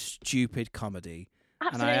kind of stupid comedy.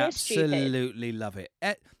 Absolutely, and I stupid. absolutely love it.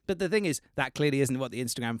 But the thing is, that clearly isn't what the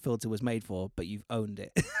Instagram filter was made for, but you've owned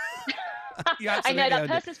it. I know that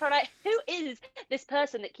person's probably like, who is this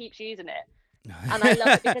person that keeps using it? And I love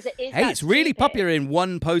it because it is. Hey, it's really stupid. popular in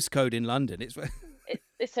one postcode in London.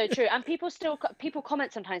 It's so true. And people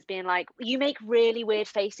comment sometimes being like, you make really weird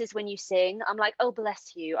faces when you sing. I'm like, oh,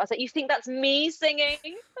 bless you. I was like, you think that's me singing?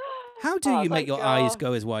 How do you make your eyes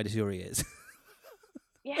go as wide as your ears?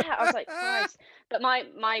 Yeah, I was like, Christ. But my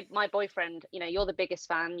boyfriend, you know, you're the biggest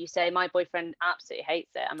fan. You say my boyfriend absolutely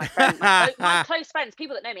hates it. And my friend, my close friends,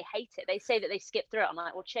 people that know me hate it. They say that they skip through it. I'm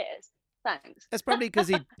like, well, cheers. Thanks. That's probably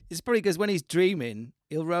because when he's dreaming,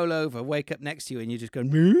 he'll roll over, wake up next to you, and you just go,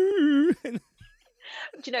 moo.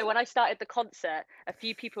 Do you know, when I started the concert, a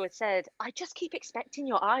few people had said, I just keep expecting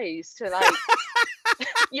your eyes to like, I'm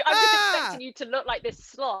just expecting you to look like this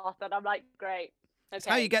sloth. And I'm like, great. Okay. That's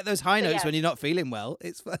how you get those high notes when you're not feeling well.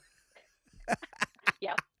 It's fun.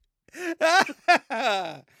 Yeah.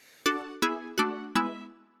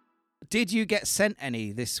 Did you get sent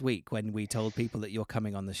any this week when we told people that you're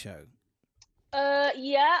coming on the show?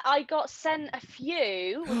 Yeah, I got sent a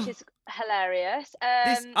few, which is hilarious.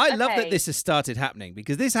 I love that this has started happening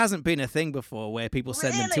because this hasn't been a thing before where people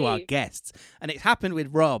send them to our guests. And it happened with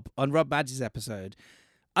Rob on Rob Badge's episode.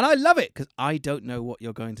 And I love it because I don't know what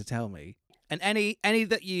you're going to tell me. And any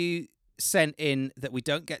that you sent in that we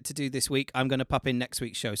don't get to do this week, I'm going to pop in next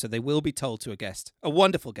week's show. So they will be told to a guest, a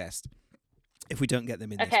wonderful guest, if we don't get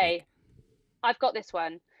them in this week. Okay, I've got this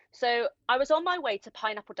one. So I was on my way to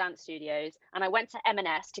Pineapple Dance Studios and I went to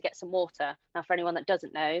M&S to get some water. Now, for anyone that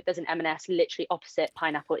doesn't know, there's an M&S literally opposite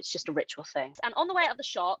Pineapple. It's just a ritual thing. And on the way out of the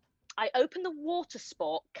shop, I opened the water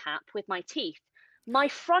sport cap with my teeth. My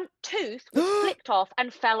front tooth was flicked off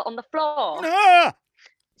and fell on the floor.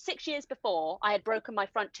 6 years before, I had broken my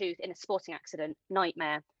front tooth in a sporting accident.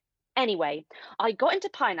 Nightmare. Anyway, I got into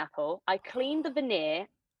Pineapple. I cleaned the veneer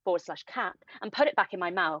 /cap and put it back in my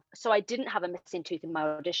mouth so I didn't have a missing tooth in my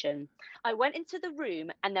audition. I went into the room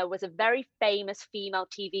and there was a very famous female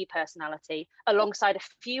TV personality alongside a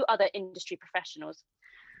few other industry professionals.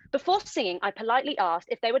 Before singing, I politely asked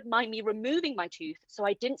if they would mind me removing my tooth so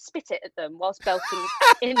I didn't spit it at them whilst belting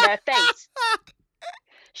in their face.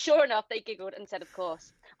 Sure enough, they giggled and said, of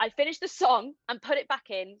course. I finished the song and put it back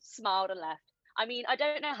in, smiled and left. I mean, I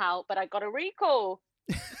don't know how, but I got a recall.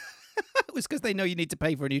 It was because they know you need to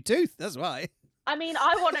pay for a new tooth. That's why. I mean,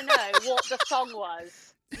 I want to know what the song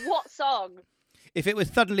was. What song? If it was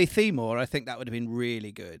Suddenly Seymour, I think that would have been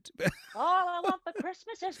really good. All I want for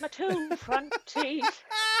Christmas is my two front teeth.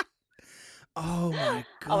 Oh my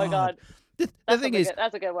god! Oh my god! The thing is,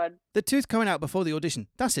 that's a good one. The tooth coming out before the audition,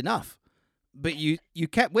 that's enough. But you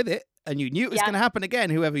kept with it, and you knew it was going to happen again.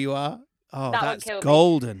 Whoever you are, that's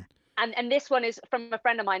golden. And this one is from a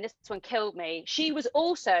friend of mine. This one killed me. She was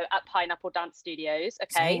also at Pineapple Dance Studios.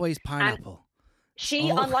 Okay, it's always Pineapple. And she,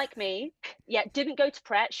 unlike me, didn't go to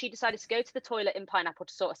Pret. She decided to go to the toilet in Pineapple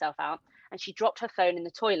to sort herself out, and she dropped her phone in the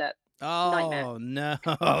toilet. Oh, nightmare.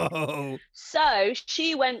 No. So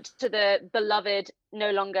she went to the beloved, no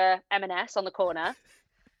longer M&S on the corner,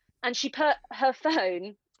 and she put her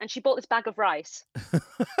phone, and she bought this bag of rice.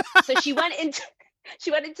 So she went into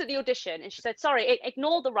the audition and she said, sorry,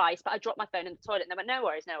 ignore the rice, but I dropped my phone in the toilet. And they went, no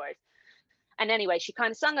worries. And anyway, she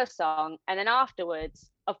kind of sung her song. And then afterwards,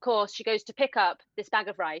 of course, she goes to pick up this bag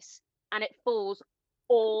of rice and it falls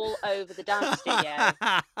all over the dance studio. She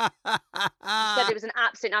said it was an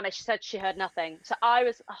absolute nightmare. She said she heard nothing. So I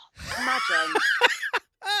was,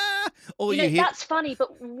 imagine. That's funny,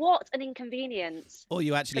 but what an inconvenience. All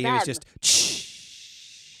you actually hear is just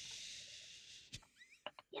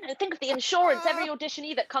think of the insurance. Every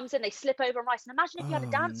auditionee that comes in, they slip over on rice. And imagine if you had a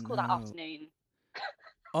dance call that afternoon.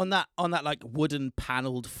 on that like wooden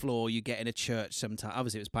panelled floor you get in a church sometimes.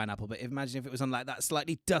 Obviously it was Pineapple, but imagine if it was on like that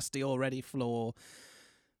slightly dusty already floor.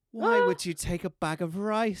 Why would you take a bag of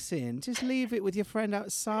rice in? Just leave it with your friend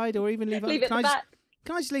outside, or even leave it at the back.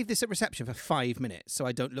 Can I just leave this at reception for 5 minutes so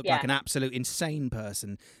I don't look like an absolute insane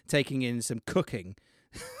person taking in some cooking?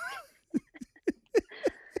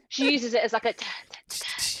 She uses it as like a...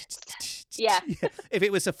 If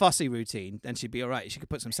it was a Fosse routine, then she'd be all right. She could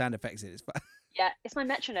put some sound effects in it. Yeah, it's my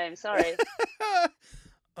metronome, sorry.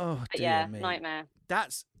 Oh, dear me. Nightmare.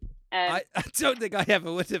 That's... I don't think I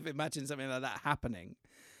ever would have imagined something like that happening.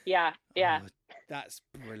 Yeah. That's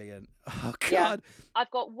brilliant. Oh Yeah. God.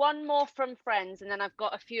 I've got one more from friends, and then I've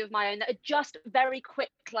got a few of my own that are just very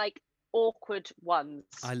quick, like awkward ones.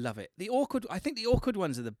 I love it. I think the awkward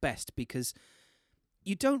ones are the best because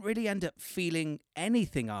you don't really end up feeling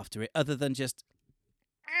anything after it other than just,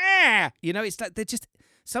 it's like they're just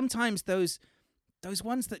sometimes those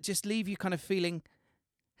ones that just leave you kind of feeling,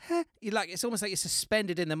 you like, it's almost like you're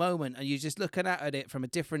suspended in the moment and you're just looking at it from a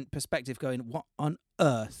different perspective going, what on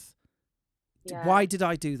earth? Yeah. Why did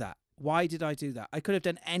I do that? Why did I do that? I could have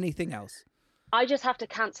done anything else. I just have to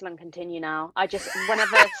cancel and continue now.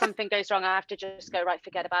 Whenever something goes wrong, I have to just go, right,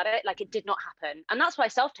 forget about it. Like, it did not happen. And that's why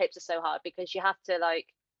self-tapes are so hard, because you have to, like,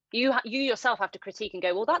 you yourself have to critique and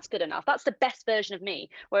go, well, that's good enough. That's the best version of me.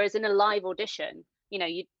 Whereas in a live audition, you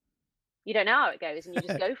don't know how it goes and you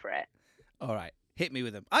just go for it. All right. Hit me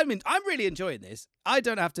with them. I mean, I'm really enjoying this. I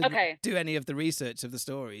don't have to do any of the research of the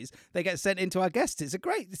stories. They get sent into our guests. It's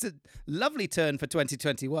a lovely turn for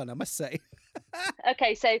 2021, I must say.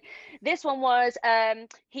 Okay, so this one was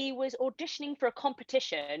he was auditioning for a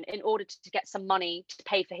competition in order to get some money to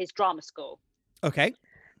pay for his drama school. Okay.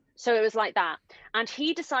 So it was like that. And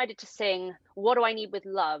he decided to sing What Do I Need with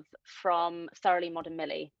Love from Thoroughly Modern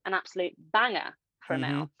Millie, an absolute banger for a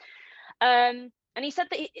male. And he said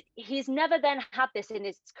that he's never then had this in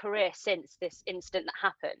his career since this incident that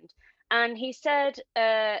happened. And he said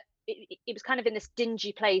it was kind of in this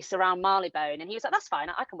dingy place around Marylebone. And he was like, that's fine,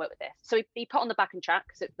 I can work with this. So he put on the backing track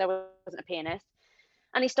because there wasn't a pianist.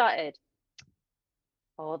 And he started,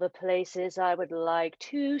 all the places I would like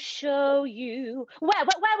to show you. Where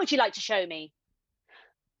would you like to show me?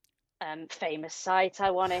 Famous sights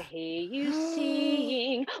I want to hear you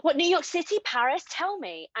seeing. What, New York City, Paris? Tell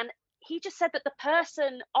me. And he just said that the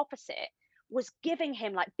person opposite was giving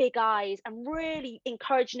him like big eyes and really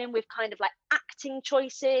encouraging him with kind of like acting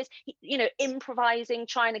choices, improvising,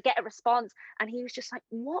 trying to get a response. And he was just like,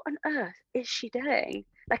 what on earth is she doing?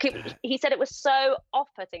 Like, he said it was so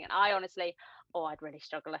off-putting. And I honestly, I'd really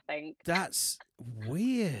struggle, I think. That's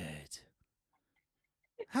weird.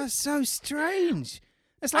 That's so strange.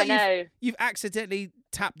 It's like I know. You've accidentally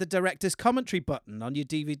tapped the director's commentary button on your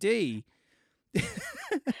DVD.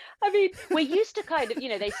 I mean, we're used to kind of,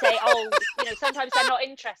 they say, sometimes they're not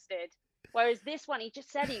interested. Whereas this one, he just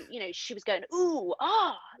said, she was going,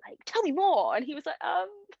 like, tell me more. And he was like,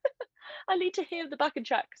 I need to hear the backing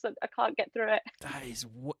track because I can't get through it.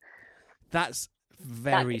 That's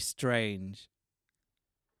very strange.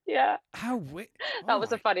 Yeah. How that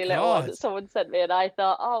was a funny little one that someone sent me, and I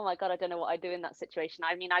thought, oh my God, I don't know what I'd do in that situation.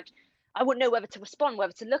 I mean, I wouldn't know whether to respond,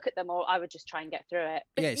 whether to look at them, or I would just try and get through it.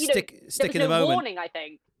 But, stick in the moment. There's no warning, I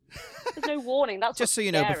think. There's no warning. That's just so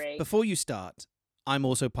you know, before you start, I'm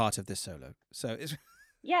also part of this solo. So it's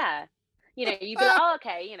yeah. You'd be like,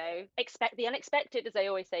 okay, expect the unexpected, as they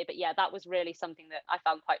always say. But yeah, that was really something that I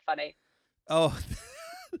found quite funny. Oh,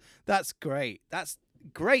 that's great. That's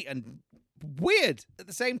great and weird at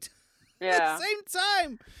the same time. Yeah. At the same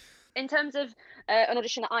time. In terms of an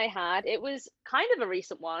audition that I had, it was kind of a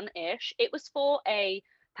recent one-ish. It was for a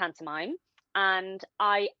pantomime, and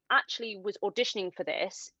I actually was auditioning for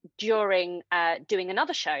this during doing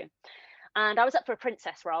another show. And I was up for a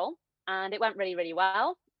princess role, and it went really, really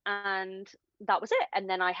well. And that was it. And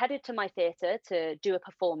then I headed to my theatre to do a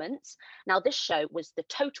performance. Now, this show was the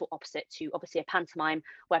total opposite to obviously a pantomime,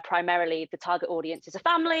 where primarily the target audience is a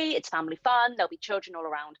family, it's family fun, there'll be children all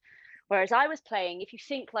around. Whereas I was playing, if you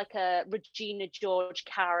think like a Regina George,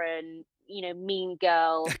 Karen, mean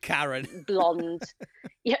girl, Karen, blonde,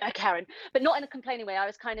 a Karen, but not in a complaining way. I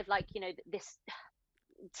was kind of like, this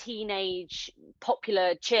teenage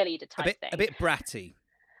popular cheerleader type thing. A bit bratty.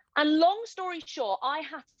 And long story short, I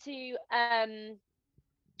had to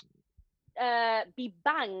be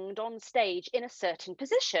banged on stage in a certain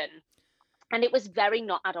position. And it was very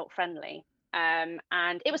not adult friendly. And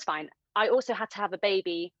it was fine. I also had to have a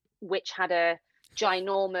baby, which had a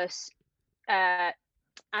ginormous,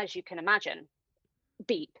 as you can imagine,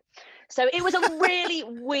 beep. So it was a really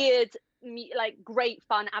weird, like great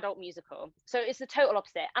fun adult musical. So it's the total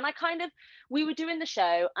opposite. And we were doing the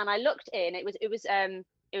show, and I looked in. It was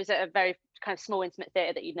at a very kind of small, intimate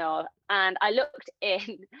theatre that you know of. And I looked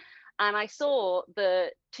in, and I saw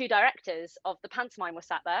the two directors of the pantomime were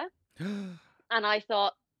sat there. And I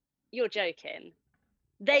thought, you're joking.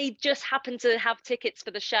 They just happened to have tickets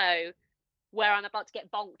for the show where I'm about to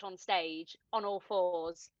get bonked on stage on all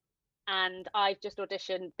fours. And I've just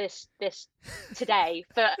auditioned this today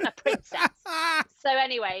for a princess. So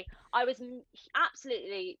anyway, I was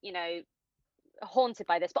absolutely, haunted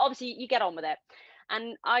by this. But obviously you get on with it.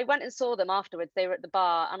 And I went and saw them afterwards. They were at the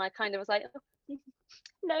bar, and I kind of was like, oh,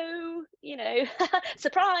 no,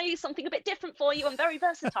 surprise, something a bit different for you. I'm very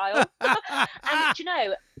versatile.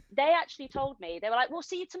 And they actually told me, they were like, we'll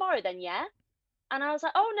see you tomorrow then, yeah? And I was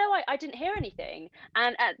like, oh no, I didn't hear anything.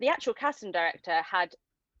 And the actual casting director had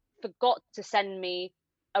forgot to send me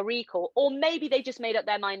a recall, or maybe they just made up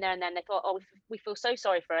their mind there and then. They thought, oh, we feel so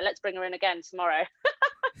sorry for her, let's bring her in again tomorrow.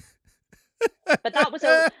 But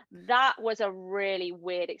that was a really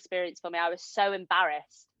weird experience for me. I was so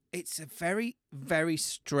embarrassed. It's a very, very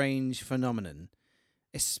strange phenomenon,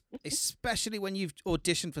 especially when you've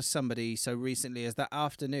auditioned for somebody so recently as that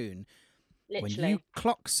afternoon. Literally. When you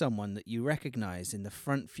clock someone that you recognise in the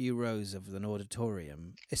front few rows of an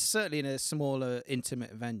auditorium, it's certainly in a smaller,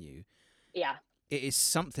 intimate venue. Yeah. It is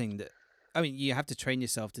something that, I mean, you have to train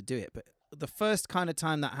yourself to do it, but the first kind of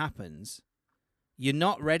time that happens, you're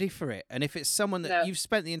not ready for it. And if it's someone that you've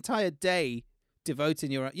spent the entire day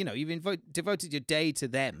devoting you've devoted your day to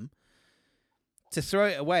them, to throw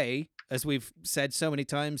it away, as we've said so many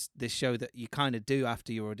times this show that you kind of do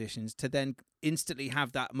after your auditions, to then instantly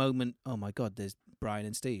have that moment, oh my God, there's Brian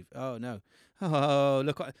and Steve. Oh no. Oh,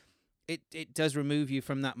 look what it does remove you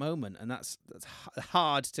from that moment, and that's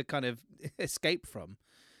hard to kind of escape from.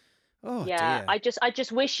 Oh yeah, dear. I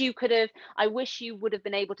just wish you would have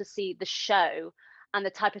been able to see the show and the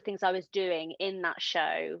type of things I was doing in that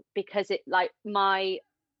show, because it, like, my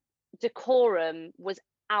decorum was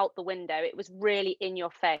out the window. It was really in your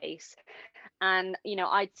face. And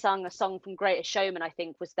I'd sung a song from Greatest Showman, I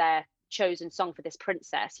think was their chosen song for this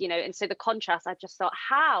princess, and so the contrast, I just thought,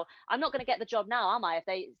 how I'm not going to get the job now, am I,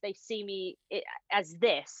 if they see me as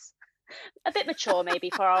this. A bit mature maybe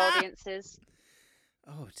for our audiences.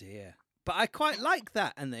 Oh dear. But I quite like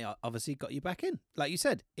that, and they obviously got you back in. Like you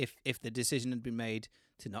said, if the decision had been made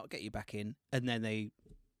to not get you back in, and then they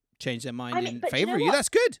changed their mind in favour of you, that's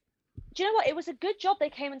good. Do you know what? It was a good job they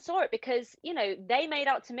came and saw it, because, they made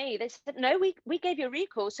out to me, they said, no, we gave you a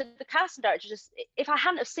recall. So the casting director just, if I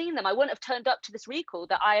hadn't have seen them, I wouldn't have turned up to this recall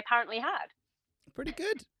that I apparently had. Pretty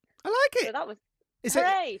good. I like it. So that was,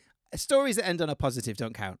 hooray! Stories that end on a positive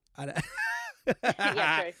don't count.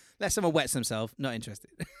 Yeah, true. Let someone wets themselves, not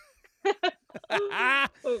interested.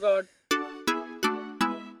 Oh God.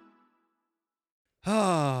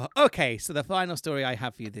 Oh, okay. So the final story I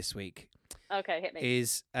have for you this week, okay, hit me,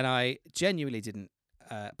 is, and I genuinely didn't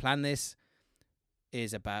plan this,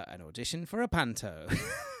 is about an audition for a panto.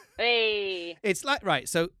 Hey. It's like, right,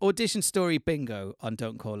 so audition story bingo on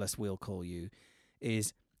Don't Call Us, We'll Call You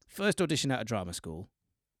is first audition at a drama school,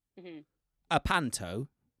 a panto,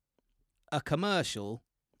 a commercial,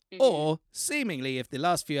 or, seemingly, if the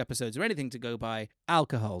last few episodes are anything to go by,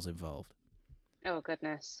 alcohol's involved. Oh,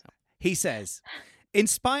 goodness. He says,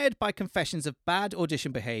 inspired by confessions of bad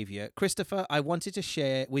audition behaviour, Christopher, I wanted to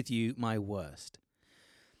share with you my worst.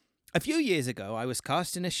 A few years ago, I was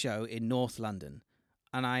cast in a show in North London,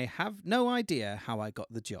 and I have no idea how I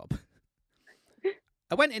got the job.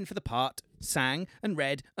 I went in for the part, sang and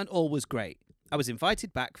read, and all was great. I was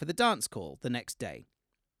invited back for the dance call the next day.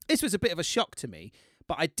 This was a bit of a shock to me,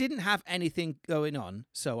 but I didn't have anything going on,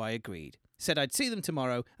 so I agreed. Said I'd see them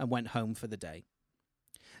tomorrow and went home for the day.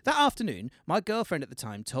 That afternoon, my girlfriend at the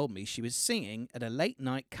time told me she was singing at a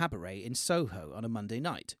late-night cabaret in Soho on a Monday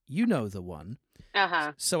night. You know the one.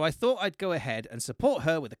 Uh-huh. So I thought I'd go ahead and support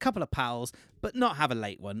her with a couple of pals, but not have a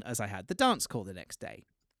late one, as I had the dance call the next day.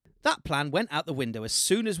 That plan went out the window as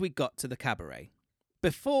soon as we got to the cabaret.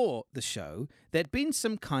 Before the show, there'd been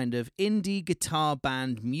some kind of indie guitar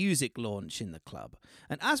band music launch in the club,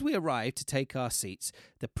 and as we arrived to take our seats,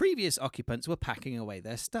 the previous occupants were packing away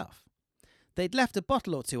their stuff. They'd left a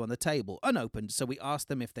bottle or two on the table, unopened, so we asked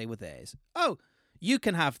them if they were theirs. Oh, you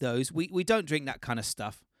can have those. We don't drink that kind of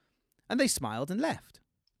stuff. And they smiled and left.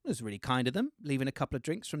 It was really kind of them, leaving a couple of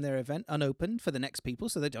drinks from their event unopened for the next people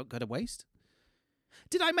so they don't go to waste.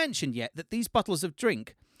 Did I mention yet that these bottles of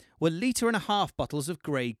drink were 1.5 litre bottles of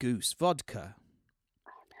Grey Goose vodka?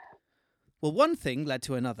 Well, one thing led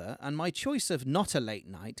to another, and my choice of not a late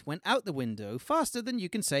night went out the window faster than you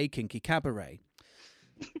can say Kinky Cabaret.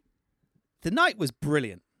 The night was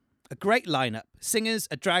brilliant. A great lineup. Singers,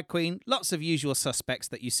 a drag queen, lots of usual suspects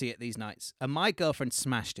that you see at these nights. And my girlfriend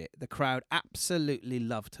smashed it. The crowd absolutely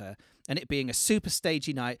loved her. And it being a super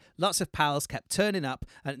stagey night, lots of pals kept turning up,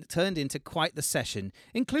 and it turned into quite the session,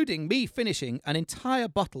 including me finishing an entire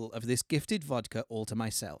bottle of this gifted vodka all to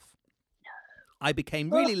myself. I became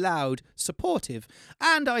really loud, supportive,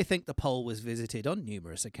 and I think the pole was visited on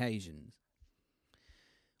numerous occasions.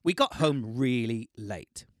 We got home really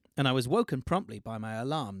late, and I was woken promptly by my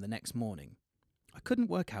alarm the next morning. I couldn't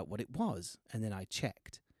work out what it was, and then I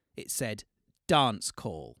checked. It said, dance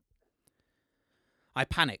call. I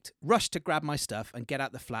panicked, rushed to grab my stuff and get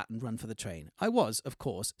out the flat and run for the train. I was, of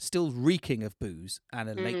course, still reeking of booze and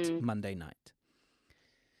a late Monday night.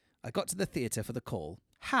 I got to the theatre for the call.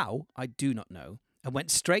 How, I do not know, and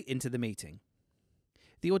went straight into the meeting.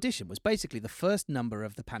 The audition was basically the first number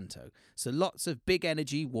of the panto, so lots of big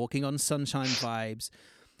energy, walking on sunshine vibes.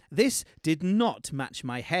 This did not match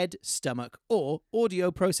my head, stomach, or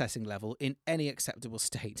audio processing level in any acceptable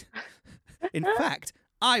state. In fact,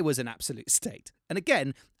 I was in absolute state, and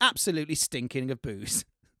again, absolutely stinking of booze.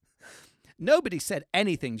 Nobody said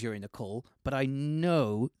anything during the call, but I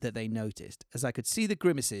know that they noticed, as I could see the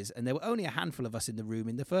grimaces, and there were only a handful of us in the room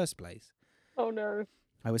in the first place. Oh no.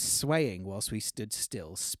 I was swaying whilst we stood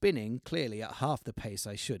still, spinning clearly at half the pace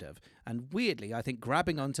I should have, and weirdly, I think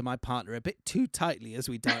grabbing onto my partner a bit too tightly as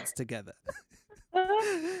we danced together.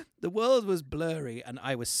 The world was blurry and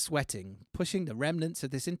I was sweating, pushing the remnants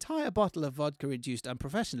of this entire bottle of vodka-induced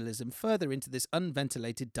unprofessionalism further into this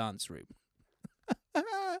unventilated dance room.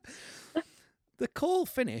 The call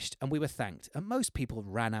finished and we were thanked, and most people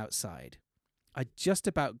ran outside. I just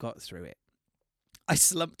about got through it. I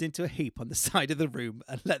slumped into a heap on the side of the room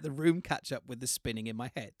and let the room catch up with the spinning in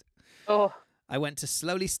my head. Oh. I went to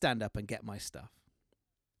slowly stand up and get my stuff.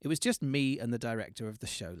 It was just me and the director of the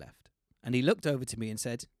show left. And he looked over to me and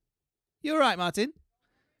said, "You all right, Martin?"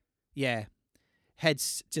 "Yeah.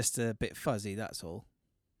 Head's just a bit fuzzy, that's all."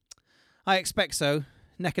 "I expect so.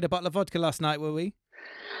 Necked a bottle of vodka last night, were we?"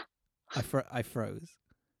 I froze.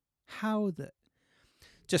 How the...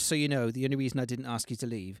 "Just so you know, the only reason I didn't ask you to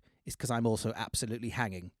leave is because I'm also absolutely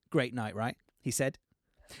hanging. Great night, right?" he said.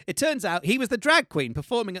 It turns out he was the drag queen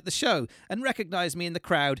performing at the show and recognised me in the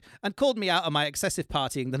crowd and called me out on my excessive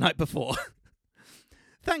partying the night before.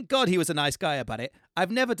 Thank God he was a nice guy about it.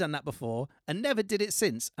 I've never done that before and never did it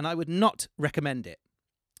since, and I would not recommend it.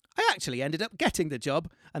 I actually ended up getting the job,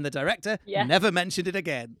 and the director never mentioned it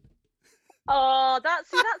again. Oh,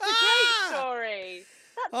 that's a great story.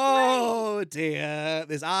 That's great. Dear,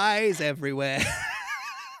 there's eyes everywhere.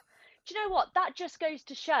 Do you know what? That just goes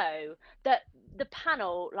to show that the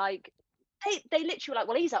panel, like, they literally were like,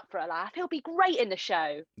 well, he's up for a laugh. He'll be great in the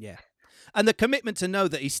show. Yeah. And the commitment to know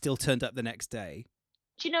that he still turned up the next day.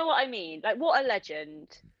 Do you know what I mean? Like, what a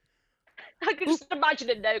legend. I could just imagine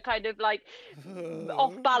him, though, kind of like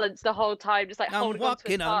off balance the whole time, just like holding on to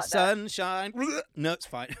his partner. I'm walking on sunshine. No, it's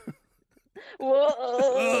fine.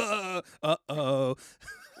 Whoa. Uh-oh.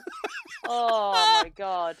 Oh, my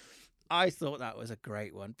God. I thought that was a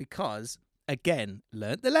great one because, again,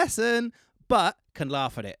 learnt the lesson, but can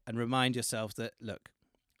laugh at it and remind yourself that, look,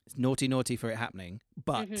 it's naughty for it happening,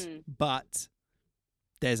 but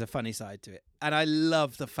there's a funny side to it. And I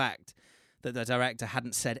love the fact that the director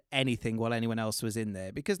hadn't said anything while anyone else was in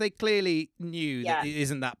there, because they clearly knew that it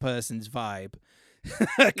isn't that person's vibe,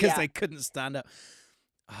 because they couldn't stand up.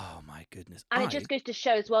 Oh, my goodness. And it just goes to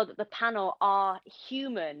show as well that the panel are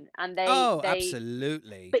human, and they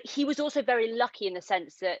absolutely. But he was also very lucky in the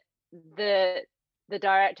sense that the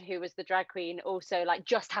director, who was the drag queen, also like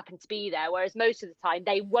just happened to be there, whereas most of the time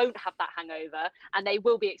they won't have that hangover and they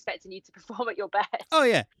will be expecting you to perform at your best. Oh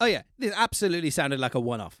yeah this absolutely sounded like a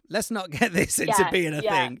one-off. Let's not get this into being a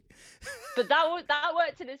thing. But that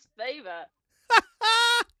worked in his favor.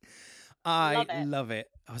 I love it.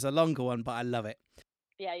 It was a longer one, but I love it.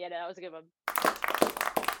 Yeah, no, that was a good one.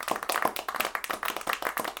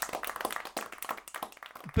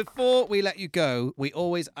 Before we let you go, we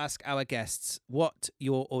always ask our guests what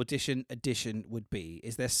your audition edition would be.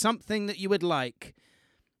 Is there something that you would like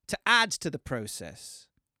to add to the process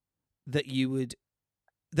that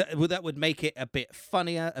would make it a bit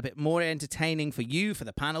funnier, a bit more entertaining for you, for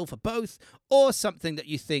the panel, for both, or something that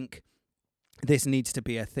you think this needs to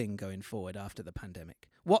be a thing going forward after the pandemic?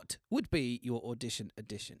 What would be your audition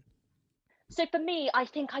edition? So for me, I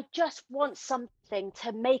think I just want something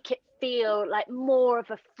to make it feel like more of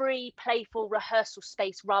a free, playful rehearsal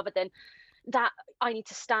space, rather than that I need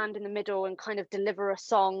to stand in the middle and kind of deliver a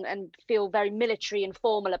song and feel very military and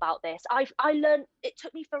formal about this. I learned, it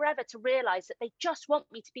took me forever to realize that they just want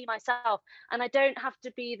me to be myself, and I don't have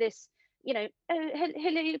to be this, oh,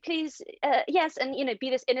 hello, please, yes, and, be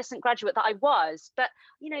this innocent graduate that I was. But,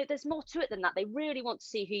 there's more to it than that. They really want to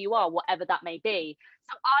see who you are, whatever that may be.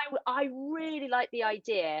 So I really like the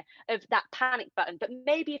idea of that panic button. But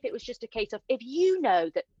maybe if it was just a case of, if you know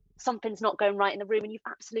that something's not going right in the room and you've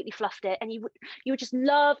absolutely fluffed it, and you would just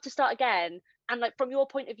love to start again, and like from your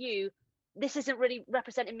point of view, this isn't really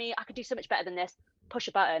representing me, I could do so much better than this, push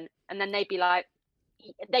a button, and then they'd be like,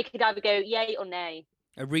 they could either go yay or nay.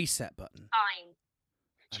 A reset button. Fine.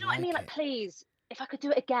 Do you know what I mean? Like, please, if I could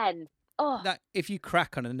do it again. Oh. That if you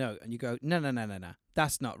crack on a note and you go, no,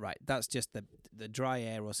 that's not right. That's just the dry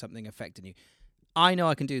air or something affecting you. I know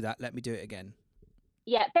I can do that. Let me do it again.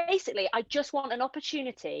 Yeah, basically, I just want an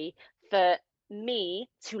opportunity for me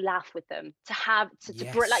to laugh with them, to have like you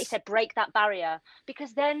Yes. said, break that barrier.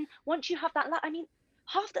 Because then once you have that, I mean,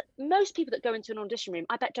 most people that go into an audition room,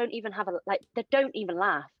 I bet don't even have they don't even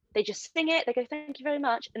laugh. They just sing it, they go, thank you very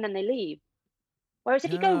much, and then they leave. Whereas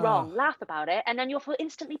if you go Oh, wrong, laugh about it, and then you'll feel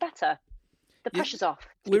instantly better. The yeah, pressure's off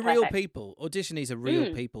to be we're real perfect. people. Auditionees are real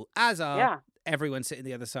Mm, people, as are yeah, everyone sitting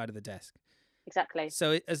the other side of the desk. exactly.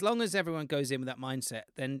 So as long as everyone goes in with that mindset,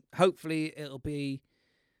 then hopefully it'll be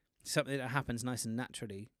something that happens nice and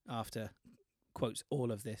naturally after, quotes,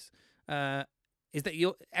 all of this. Is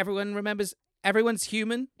that everyone remembers everyone's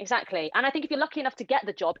human? Exactly. And I think if you're lucky enough to get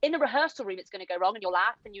the job, in the rehearsal room, it's going to go wrong and you'll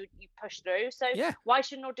laugh and you push through. So Yeah. why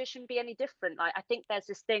should an audition be any different? I think there's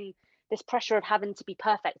this pressure of having to be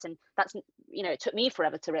perfect. And that's, it took me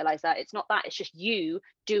forever to realize that. It's not that, it's just you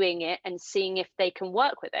doing it and seeing if they can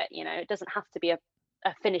work with it. It doesn't have to be a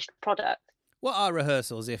finished product. What are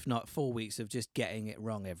rehearsals if not 4 weeks of just getting it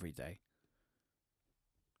wrong every day?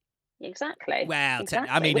 Exactly. Well,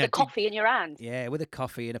 I mean, with a coffee in your hand. Yeah, with a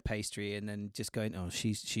coffee and a pastry, and then just going, oh,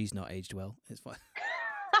 she's not aged well. It's fine.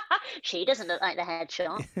 She doesn't look like the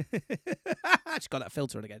headshot. She's got that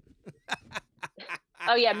filter on again.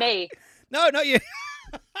 Oh yeah, me. No, not you.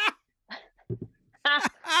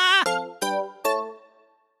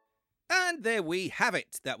 And there we have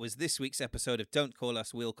it. That was this week's episode of Don't Call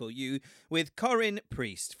Us, We'll Call You with Corinne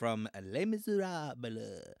Priest from Les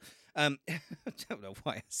Miserables. I don't know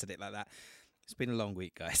why I said it like that. It's been a long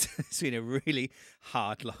week, guys. It's been a really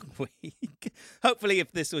hard, long week. Hopefully,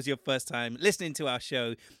 if this was your first time listening to our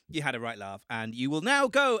show, you had a right laugh. And you will now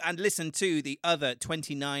go and listen to the other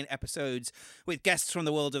 29 episodes with guests from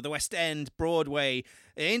the world of the West End, Broadway,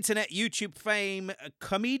 internet, YouTube fame,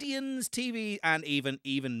 comedians, TV, and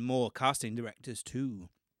even more casting directors too.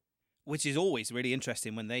 Which is always really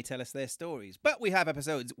interesting when they tell us their stories. But we have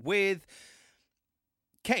episodes with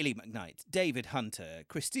Kaylee McKnight, David Hunter,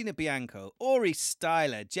 Christina Bianco, Ori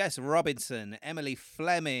Styler, Jess Robinson, Emily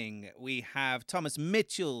Fleming. We have Thomas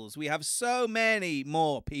Mitchells. We have so many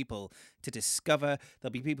more people to discover.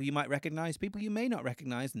 There'll be people you might recognize, people you may not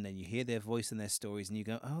recognize, and then you hear their voice and their stories and you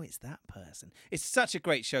go, oh, it's that person. It's such a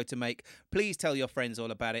great show to make. Please tell your friends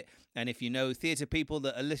all about it. And if you know theatre people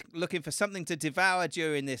that are looking for something to devour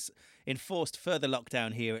during this enforced further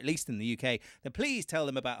lockdown here, at least in the UK, then please tell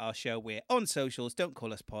them about our show. We're on socials. Don't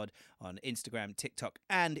Call Us Pod on Instagram, TikTok,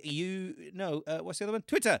 and what's the other one?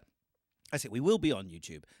 Twitter. That's it. We will be on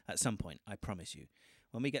YouTube at some point. I promise you.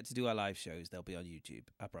 When we get to do our live shows, they'll be on YouTube.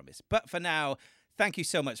 I promise. But for now, thank you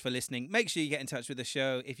so much for listening. Make sure you get in touch with the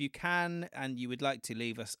show. If you can and you would like to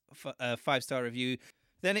leave us a 5-star review,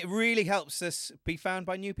 then it really helps us be found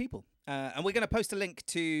by new people. And we're going to post a link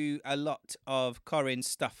to a lot of Corinne's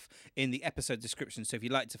stuff in the episode description. So if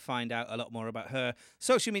you'd like to find out a lot more about her,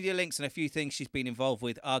 social media links and a few things she's been involved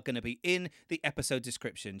with are going to be in the episode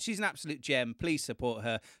description. She's an absolute gem. Please support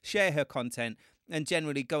her, share her content, and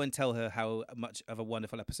generally go and tell her how much of a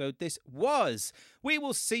wonderful episode this was. We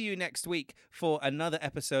will see you next week for another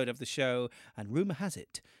episode of the show. And rumour has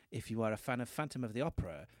it, if you are a fan of Phantom of the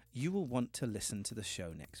Opera, you will want to listen to the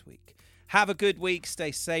show next week. Have a good week.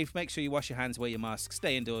 Stay safe. Make sure you wash your hands, wear your mask,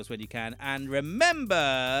 stay indoors when you can. And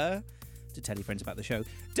remember to tell your friends about the show.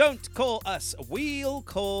 Don't call us, we'll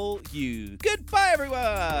call you. Goodbye,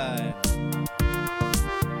 everyone.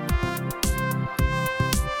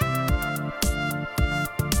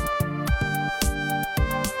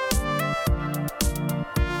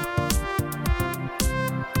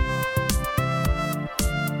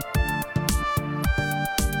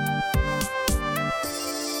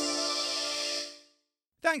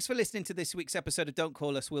 Thanks for listening to this week's episode of Don't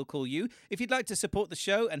Call Us, We'll Call You. If you'd like to support the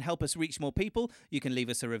show and help us reach more people, you can leave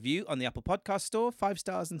us a review on the Apple Podcast Store. 5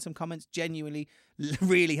 stars and some comments genuinely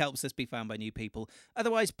really helps us be found by new people.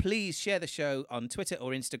 Otherwise, please share the show on Twitter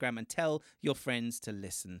or Instagram and tell your friends to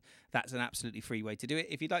listen. That's an absolutely free way to do it.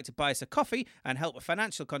 If you'd like to buy us a coffee and help a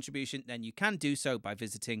financial contribution, then you can do so by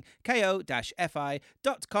visiting ko-fi.com/Don't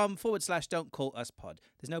Call Us Pod.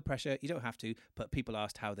 There's no pressure. You don't have to, but people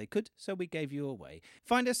asked how they could, so we gave you a way.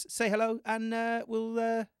 Find us, say hello, and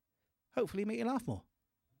we'll hopefully make you laugh more.